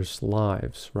dwellers'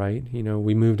 lives, right? You know,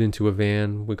 we moved into a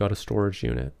van, we got a storage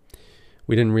unit.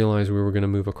 We didn't realize we were going to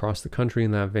move across the country in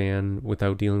that van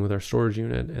without dealing with our storage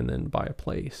unit and then buy a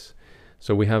place.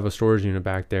 So we have a storage unit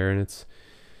back there, and it's,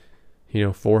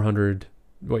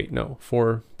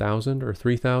 4,000 or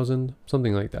 3,000,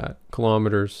 something like that,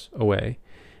 kilometers away.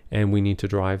 And we need to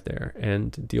drive there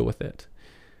and deal with it.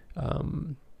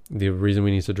 The reason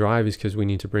we need to drive is because we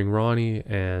need to bring Ronnie,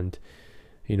 and,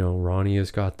 Ronnie has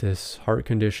got this heart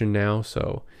condition now.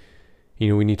 So,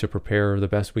 we need to prepare the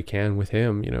best we can with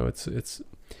him. It's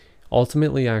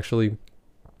ultimately, actually,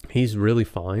 he's really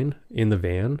fine in the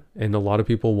van, and a lot of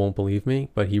people won't believe me,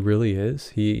 but he really is.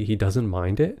 He doesn't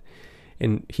mind it,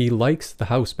 and he likes the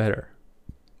house better,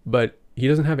 but he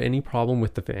doesn't have any problem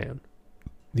with the van.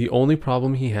 The only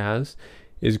problem he has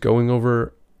is going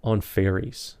over on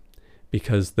ferries,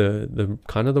 because the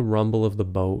kind of the rumble of the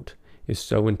boat is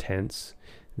so intense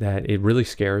that it really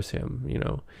scares him,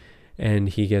 and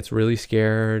he gets really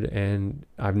scared. And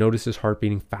I've noticed his heart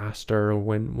beating faster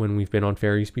when we've been on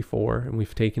ferries before, and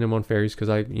we've taken him on ferries because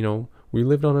we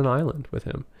lived on an island with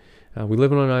him. We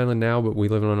live on an island now, but we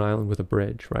live on an island with a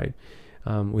bridge, right?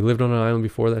 We lived on an island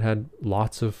before that had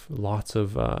lots of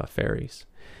ferries,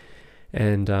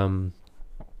 and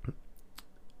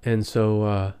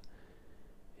so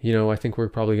I think we're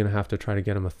probably gonna have to try to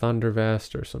get him a thunder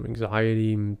vest or some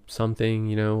anxiety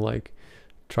something, like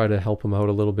try to help him out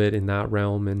a little bit in that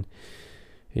realm. And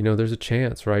there's a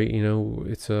chance, right?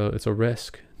 It's a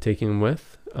risk taking him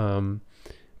with,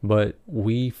 but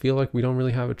we feel like we don't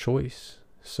really have a choice.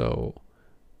 So,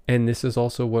 and this is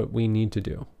also what we need to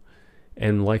do.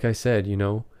 And like I said,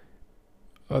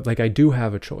 I do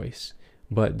have a choice,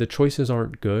 but the choices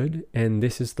aren't good, and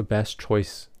this is the best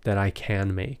choice that I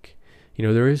can make.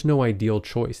 There is no ideal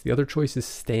choice. The other choice is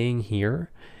staying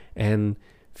here and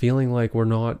feeling like we're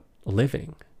not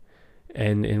living,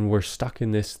 and we're stuck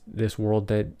in this world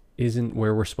that isn't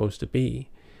where we're supposed to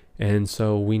be. And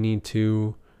so we need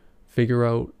to figure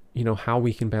out, how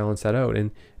we can balance that out.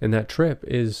 And that trip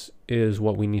is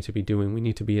what we need to be doing. We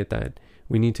need to be at that.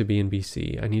 We need to be in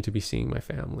BC. I need to be seeing my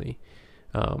family.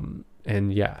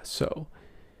 And yeah, so,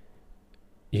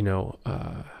 I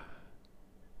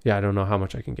don't know how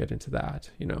much I can get into that,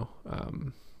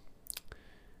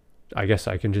 I guess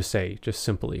I can just say, just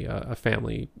simply a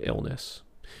family illness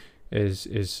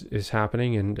is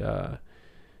happening. And, I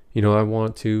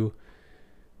want to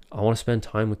spend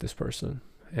time with this person,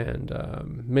 and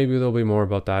maybe there'll be more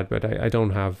about that, but I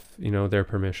don't have, their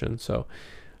permission. So,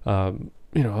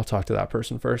 I'll talk to that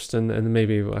person first, and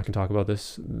maybe I can talk about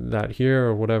that here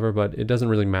or whatever, but it doesn't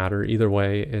really matter either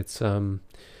way.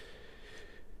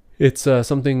 It's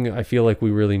something I feel like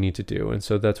we really need to do. And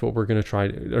so that's what we're going to try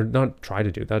to, or not try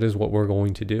to do. That is what we're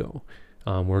going to do.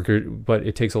 We're good, but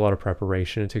it takes a lot of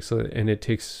preparation. It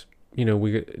takes,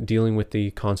 we dealing with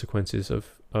the consequences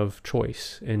of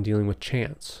choice, and dealing with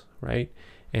chance, right?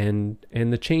 And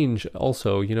the change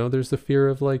also, there's the fear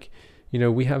of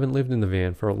we haven't lived in the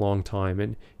van for a long time,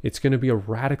 and it's going to be a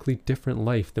radically different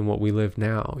life than what we live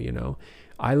now.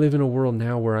 I live in a world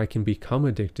now where I can become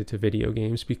addicted to video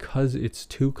games because it's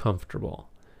too comfortable.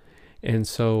 And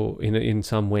so in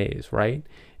some ways, right?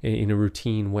 In a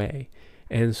routine way.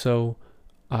 And so,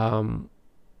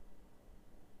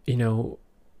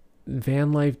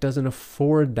 van life doesn't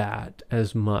afford that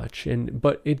as much.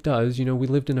 But it does, we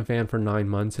lived in a van for 9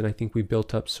 months, and I think we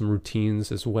built up some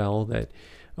routines as well that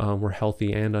were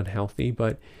healthy and unhealthy.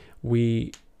 But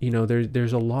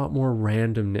there's a lot more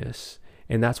randomness.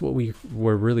 And that's what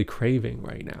we're really craving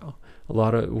right now.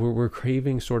 We're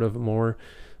craving sort of more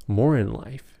in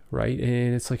life, right?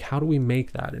 And it's like, how do we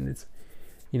make that? And it's,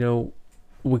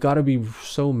 we got to be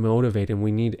so motivated, and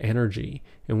we need energy,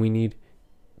 and we need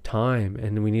time,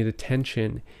 and we need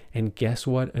attention. And guess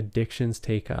what addictions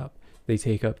take up? They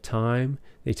take up time,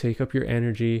 they take up your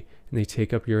energy, and they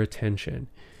take up your attention.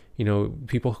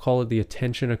 People call it the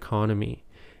attention economy.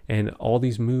 And all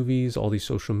these movies, all these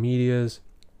social medias,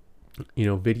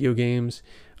 video games,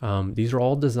 these are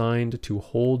all designed to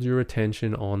hold your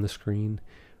attention on the screen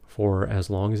for as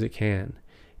long as it can.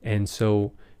 And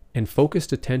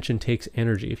focused attention takes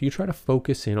energy. If you try to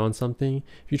focus in on something,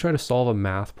 if you try to solve a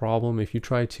math problem, if you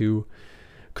try to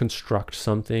construct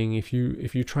something, if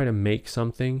you try to make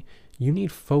something, you need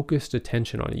focused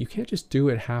attention on it. You can't just do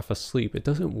it half asleep. It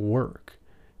doesn't work.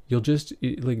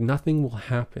 Nothing will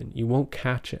happen. You won't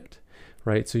catch it.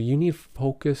 Right? So you need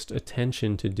focused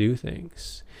attention to do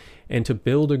things. and to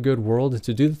build a good world and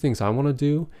to do the things I want to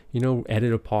do,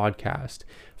 edit a podcast,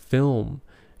 film,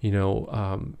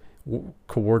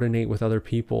 coordinate with other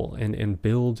people and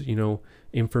build,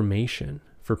 information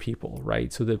for people,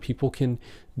 right? So that people can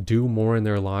do more in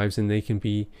their lives and they can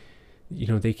be,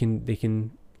 they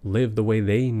can live the way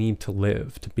they need to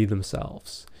live to be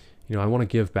themselves. I want to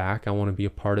give back. I want to be a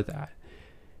part of that.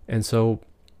 And so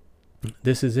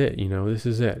this is it, this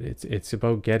is it. It's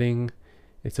about getting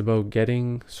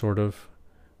sort of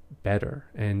better.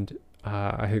 And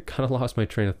I had kind of lost my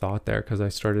train of thought there because I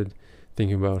started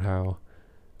thinking about how,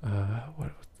 I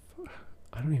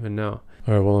don't even know.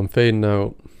 All right, well, I'm fading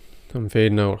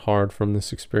out hard from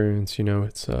this experience.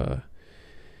 It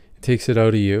takes it out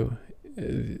of you.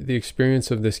 The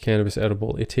experience of this cannabis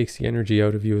edible, it takes the energy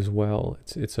out of you as well.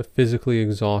 It's a physically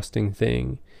exhausting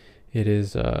thing. It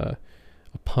is a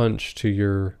punch to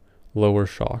your lower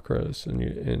chakras, and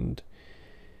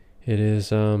it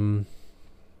is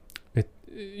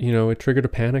it triggered a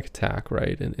panic attack,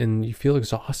 right? And you feel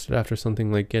exhausted after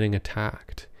something like getting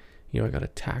attacked. I got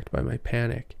attacked by my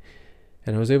panic,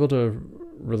 and I was able to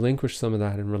relinquish some of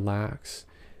that and relax.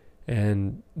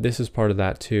 And this is part of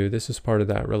that too. This is part of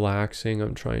that relaxing.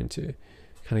 I'm trying to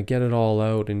kind of get it all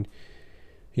out and,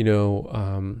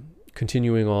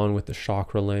 continuing on with the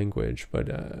chakra language, but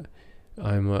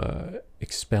I'm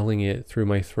expelling it through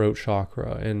my throat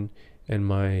chakra and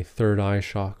my third eye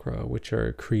chakra, which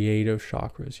are creative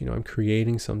chakras. I'm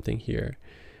creating something here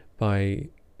by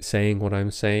saying what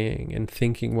I'm saying and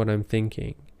thinking what I'm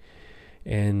thinking.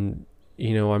 And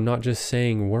I'm not just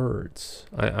saying words.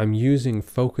 I'm using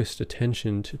focused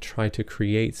attention to try to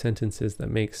create sentences that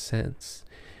make sense.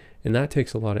 And that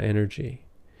takes a lot of energy.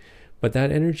 But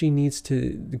that energy needs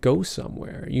to go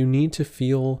somewhere. You need to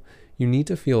feel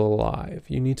alive.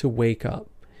 You need to wake up,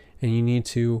 and you need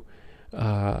to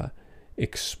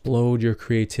explode your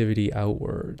creativity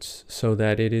outwards so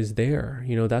that it is there.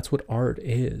 That's what art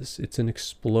is. It's an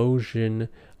explosion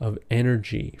of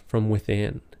energy from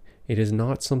within. It is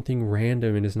not something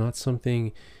random. It is not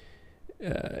something,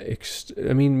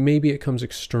 maybe it comes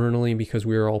externally because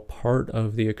we are all part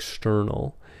of the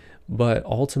external, but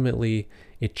ultimately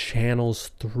it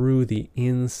channels through the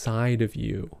inside of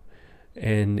you.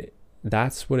 And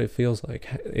that's what it feels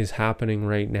like is happening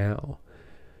right now.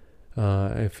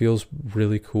 It feels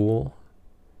really cool.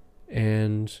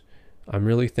 And I'm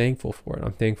really thankful for it.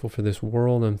 I'm thankful for this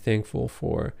world. I'm thankful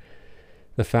for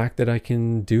the fact that I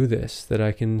can do this, that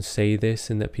I can say this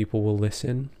and that people will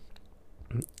listen,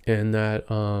 and that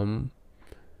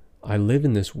I live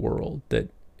in this world that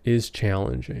is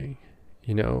challenging.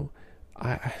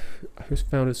 I just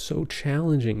found it so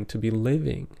challenging to be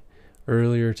living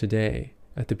earlier today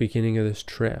at the beginning of this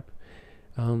trip.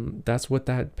 That's what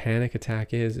that panic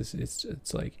attack is.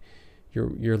 It's like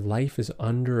your life is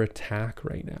under attack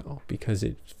right now because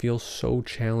it feels so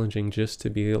challenging just to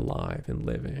be alive and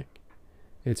living.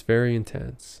 It's very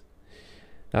intense.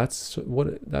 That's what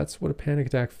a panic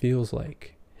attack feels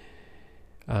like.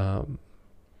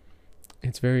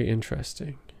 It's very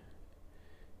interesting.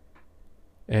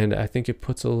 And I think it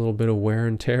puts a little bit of wear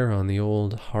and tear on the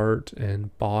old heart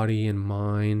and body and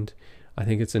mind. I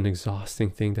think it's an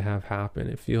exhausting thing to have happen.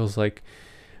 It feels like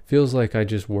I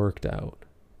just worked out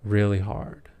really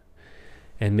hard.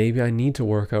 And maybe I need to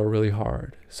work out really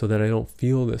hard so that I don't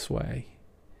feel this way.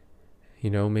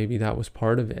 Maybe that was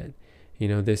part of it.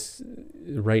 This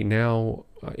right now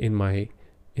in my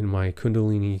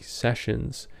Kundalini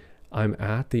sessions, I'm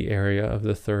at the area of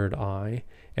the third eye,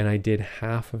 and I did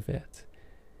half of it.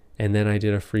 And then I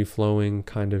did a free-flowing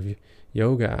kind of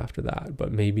yoga after that,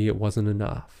 but maybe it wasn't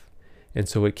enough. And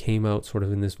so it came out sort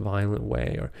of in this violent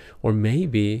way, or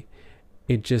maybe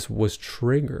it just was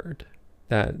triggered,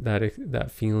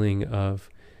 that feeling of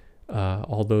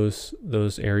all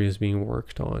those areas being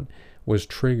worked on was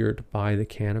triggered by the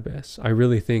cannabis. I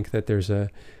really think that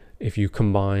if you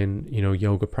combine,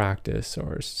 yoga practice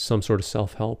or some sort of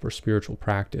self-help or spiritual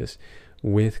practice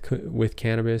with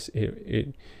cannabis,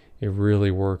 it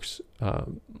really works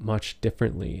much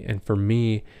differently. And for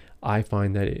me, I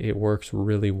find that it works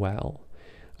really well.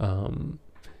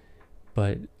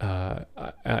 But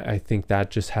I think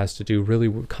that just has to do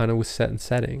really kind of with set and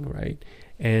setting, right?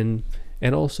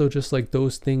 And also just like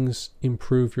those things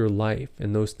improve your life,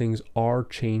 and those things are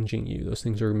changing you. Those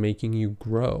things are making you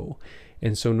grow.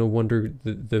 And so no wonder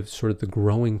the sort of the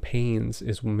growing pains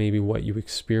is maybe what you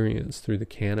experience through the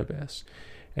cannabis.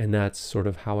 And that's sort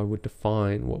of how I would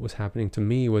define what was happening to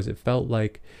me. Was it felt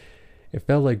like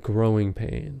growing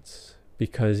pains,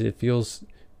 because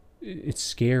it's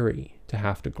scary to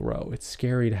have to grow. It's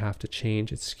scary to have to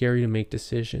change. It's scary to make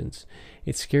decisions.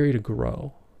 It's scary to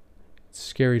grow.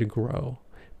 scary to grow,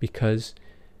 because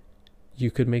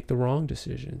you could make the wrong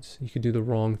decisions. You could do the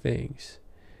wrong things.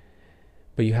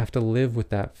 But you have to live with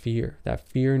that fear. That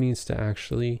fear needs to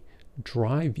actually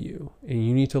drive you, and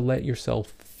you need to let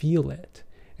yourself feel it.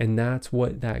 And that's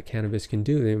what that cannabis can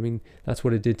do. I mean, that's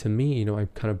what it did to me. You know, I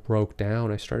kind of broke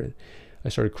down. I started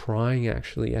crying,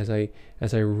 actually, as I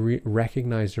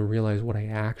recognized and realized what I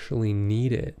actually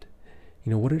needed.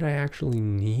 You know, what did I actually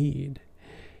need?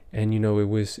 And, you know, it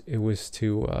was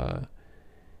to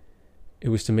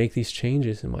make these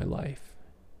changes in my life.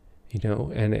 You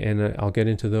know, and I'll get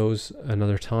into those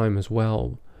another time as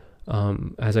well,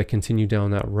 as I continue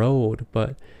down that road.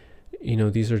 But, you know,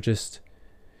 this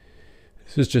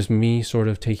is just me sort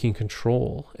of taking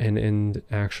control and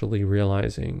actually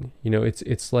realizing, you know,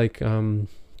 it's like I've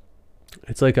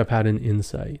had an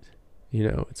insight. You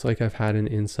know, it's like I've had an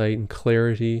insight and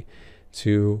clarity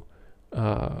to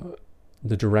the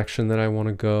direction that I want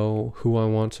to go, who I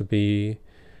want to be.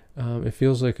 It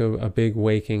feels like a big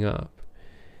waking up.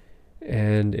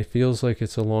 And it feels like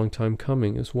it's a long time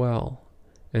coming as well.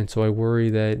 And so I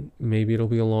worry that maybe it'll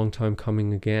be a long time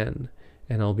coming again,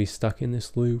 and I'll be stuck in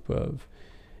this loop of,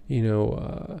 you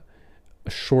know, a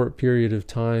short period of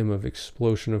time of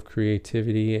explosion of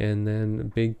creativity and then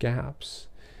big gaps.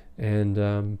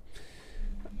 And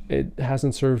it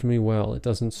hasn't served me well. It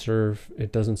doesn't serve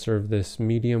this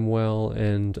medium well,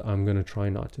 and I'm going to try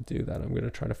not to do that. I'm going to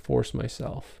try to force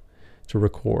myself to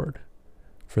record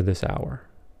for this hour.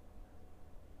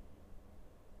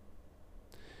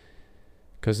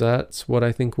 Because that's what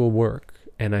I think will work.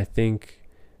 And I think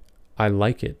I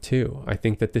like it too. I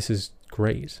think that this is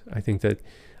great. I think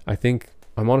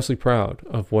I'm honestly proud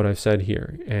of what I've said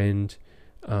here. And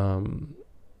I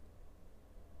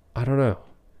don't know.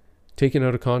 Taken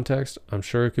out of context, I'm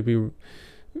sure it could be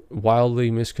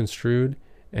wildly misconstrued.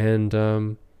 And,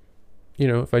 you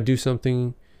know, if I do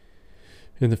something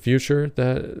in the future,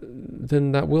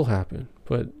 then that will happen.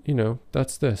 But, you know,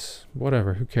 that's this.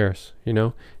 Whatever. Who cares? You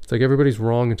know, it's like everybody's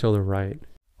wrong until they're right.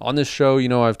 On this show, you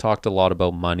know, I've talked a lot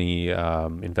about money.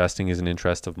 Investing is an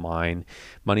interest of mine.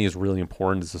 Money is really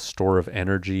important. It's a store of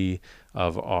energy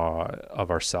of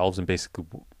ourselves, and basically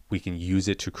we can use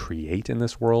it to create in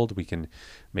this world. We can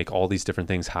make all these different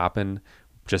things happen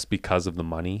just because of the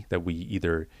money that we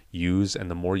either use, and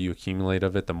the more you accumulate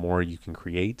of it, the more you can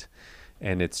create.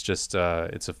 And it's just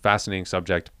it's a fascinating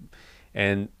subject,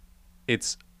 and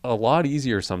it's a lot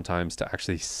easier sometimes to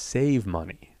actually save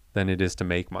money than it is to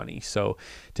make money. So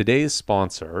today's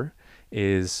sponsor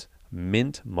is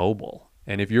Mint Mobile.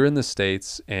 And if you're in the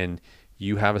States and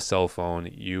you have a cell phone,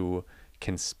 you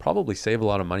can probably save a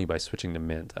lot of money by switching to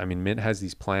Mint. I mean, Mint has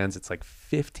these plans. It's like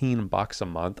 $15 a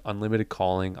month, unlimited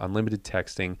calling, unlimited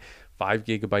texting, 5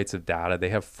 gigabytes of data. They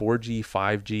have 4G,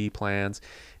 5G plans.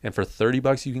 And for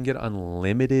 $30, you can get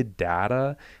unlimited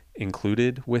data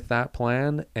included with that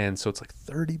plan. And so it's like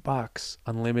 $30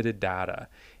 unlimited data.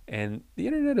 And the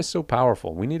internet is so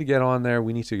powerful. We need to get on there.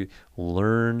 We need to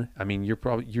learn. I mean,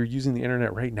 you're using the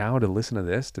internet right now to listen to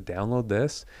this, to download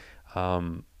this.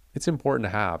 It's important to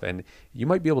have, and you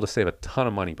might be able to save a ton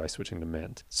of money by switching to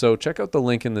Mint. So check out the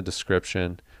link in the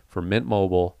description for Mint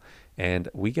Mobile, and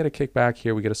we get a kickback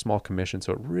here. We get a small commission,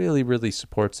 so it really, really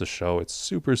supports the show. It's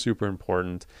super, super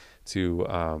important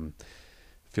to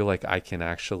feel like I can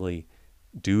actually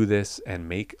do this and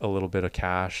make a little bit of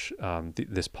cash,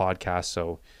 this podcast.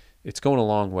 So it's going a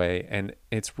long way, and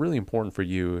it's really important for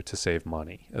you to save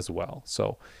money as well.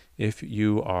 So if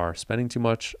you are spending too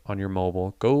much on your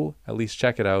mobile, go at least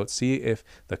check it out. See if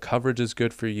the coverage is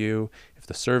good for you, if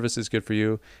the service is good for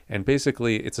you. And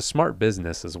basically, it's a smart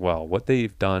business as well. What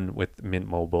they've done with Mint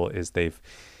Mobile is they've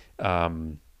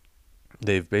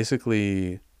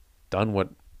basically done what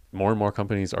more and more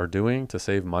companies are doing to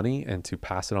save money and to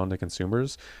pass it on to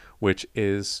consumers, which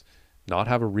is not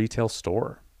have a retail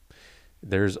store.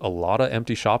 There's a lot of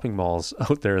empty shopping malls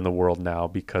out there in the world now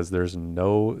because there's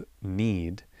no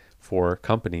need for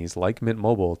companies like Mint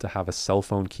Mobile to have a cell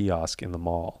phone kiosk in the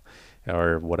mall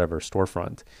or whatever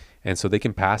storefront. And so they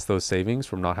can pass those savings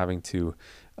from not having to,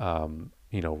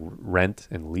 rent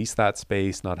and lease that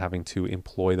space, not having to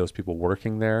employ those people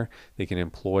working there. They can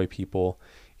employ people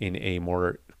in a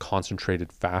more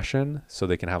concentrated fashion so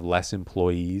they can have less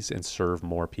employees and serve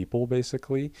more people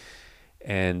basically.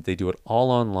 And they do it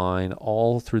all online,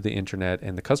 all through the internet,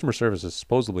 and the customer service is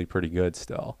supposedly pretty good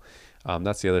still.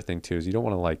 That's the other thing too, is you don't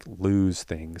want to like lose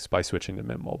things by switching to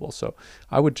Mint Mobile. So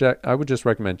I would just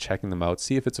recommend checking them out,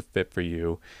 see if it's a fit for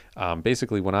you.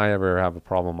 Basically, when I ever have a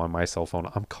problem on my cell phone,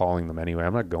 I'm calling them anyway.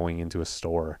 I'm not going into a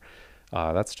store.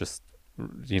 That's just,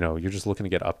 you're just looking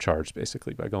to get upcharged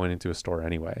basically by going into a store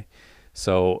anyway.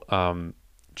 So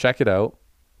check it out.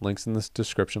 Links in this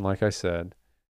description, like I said.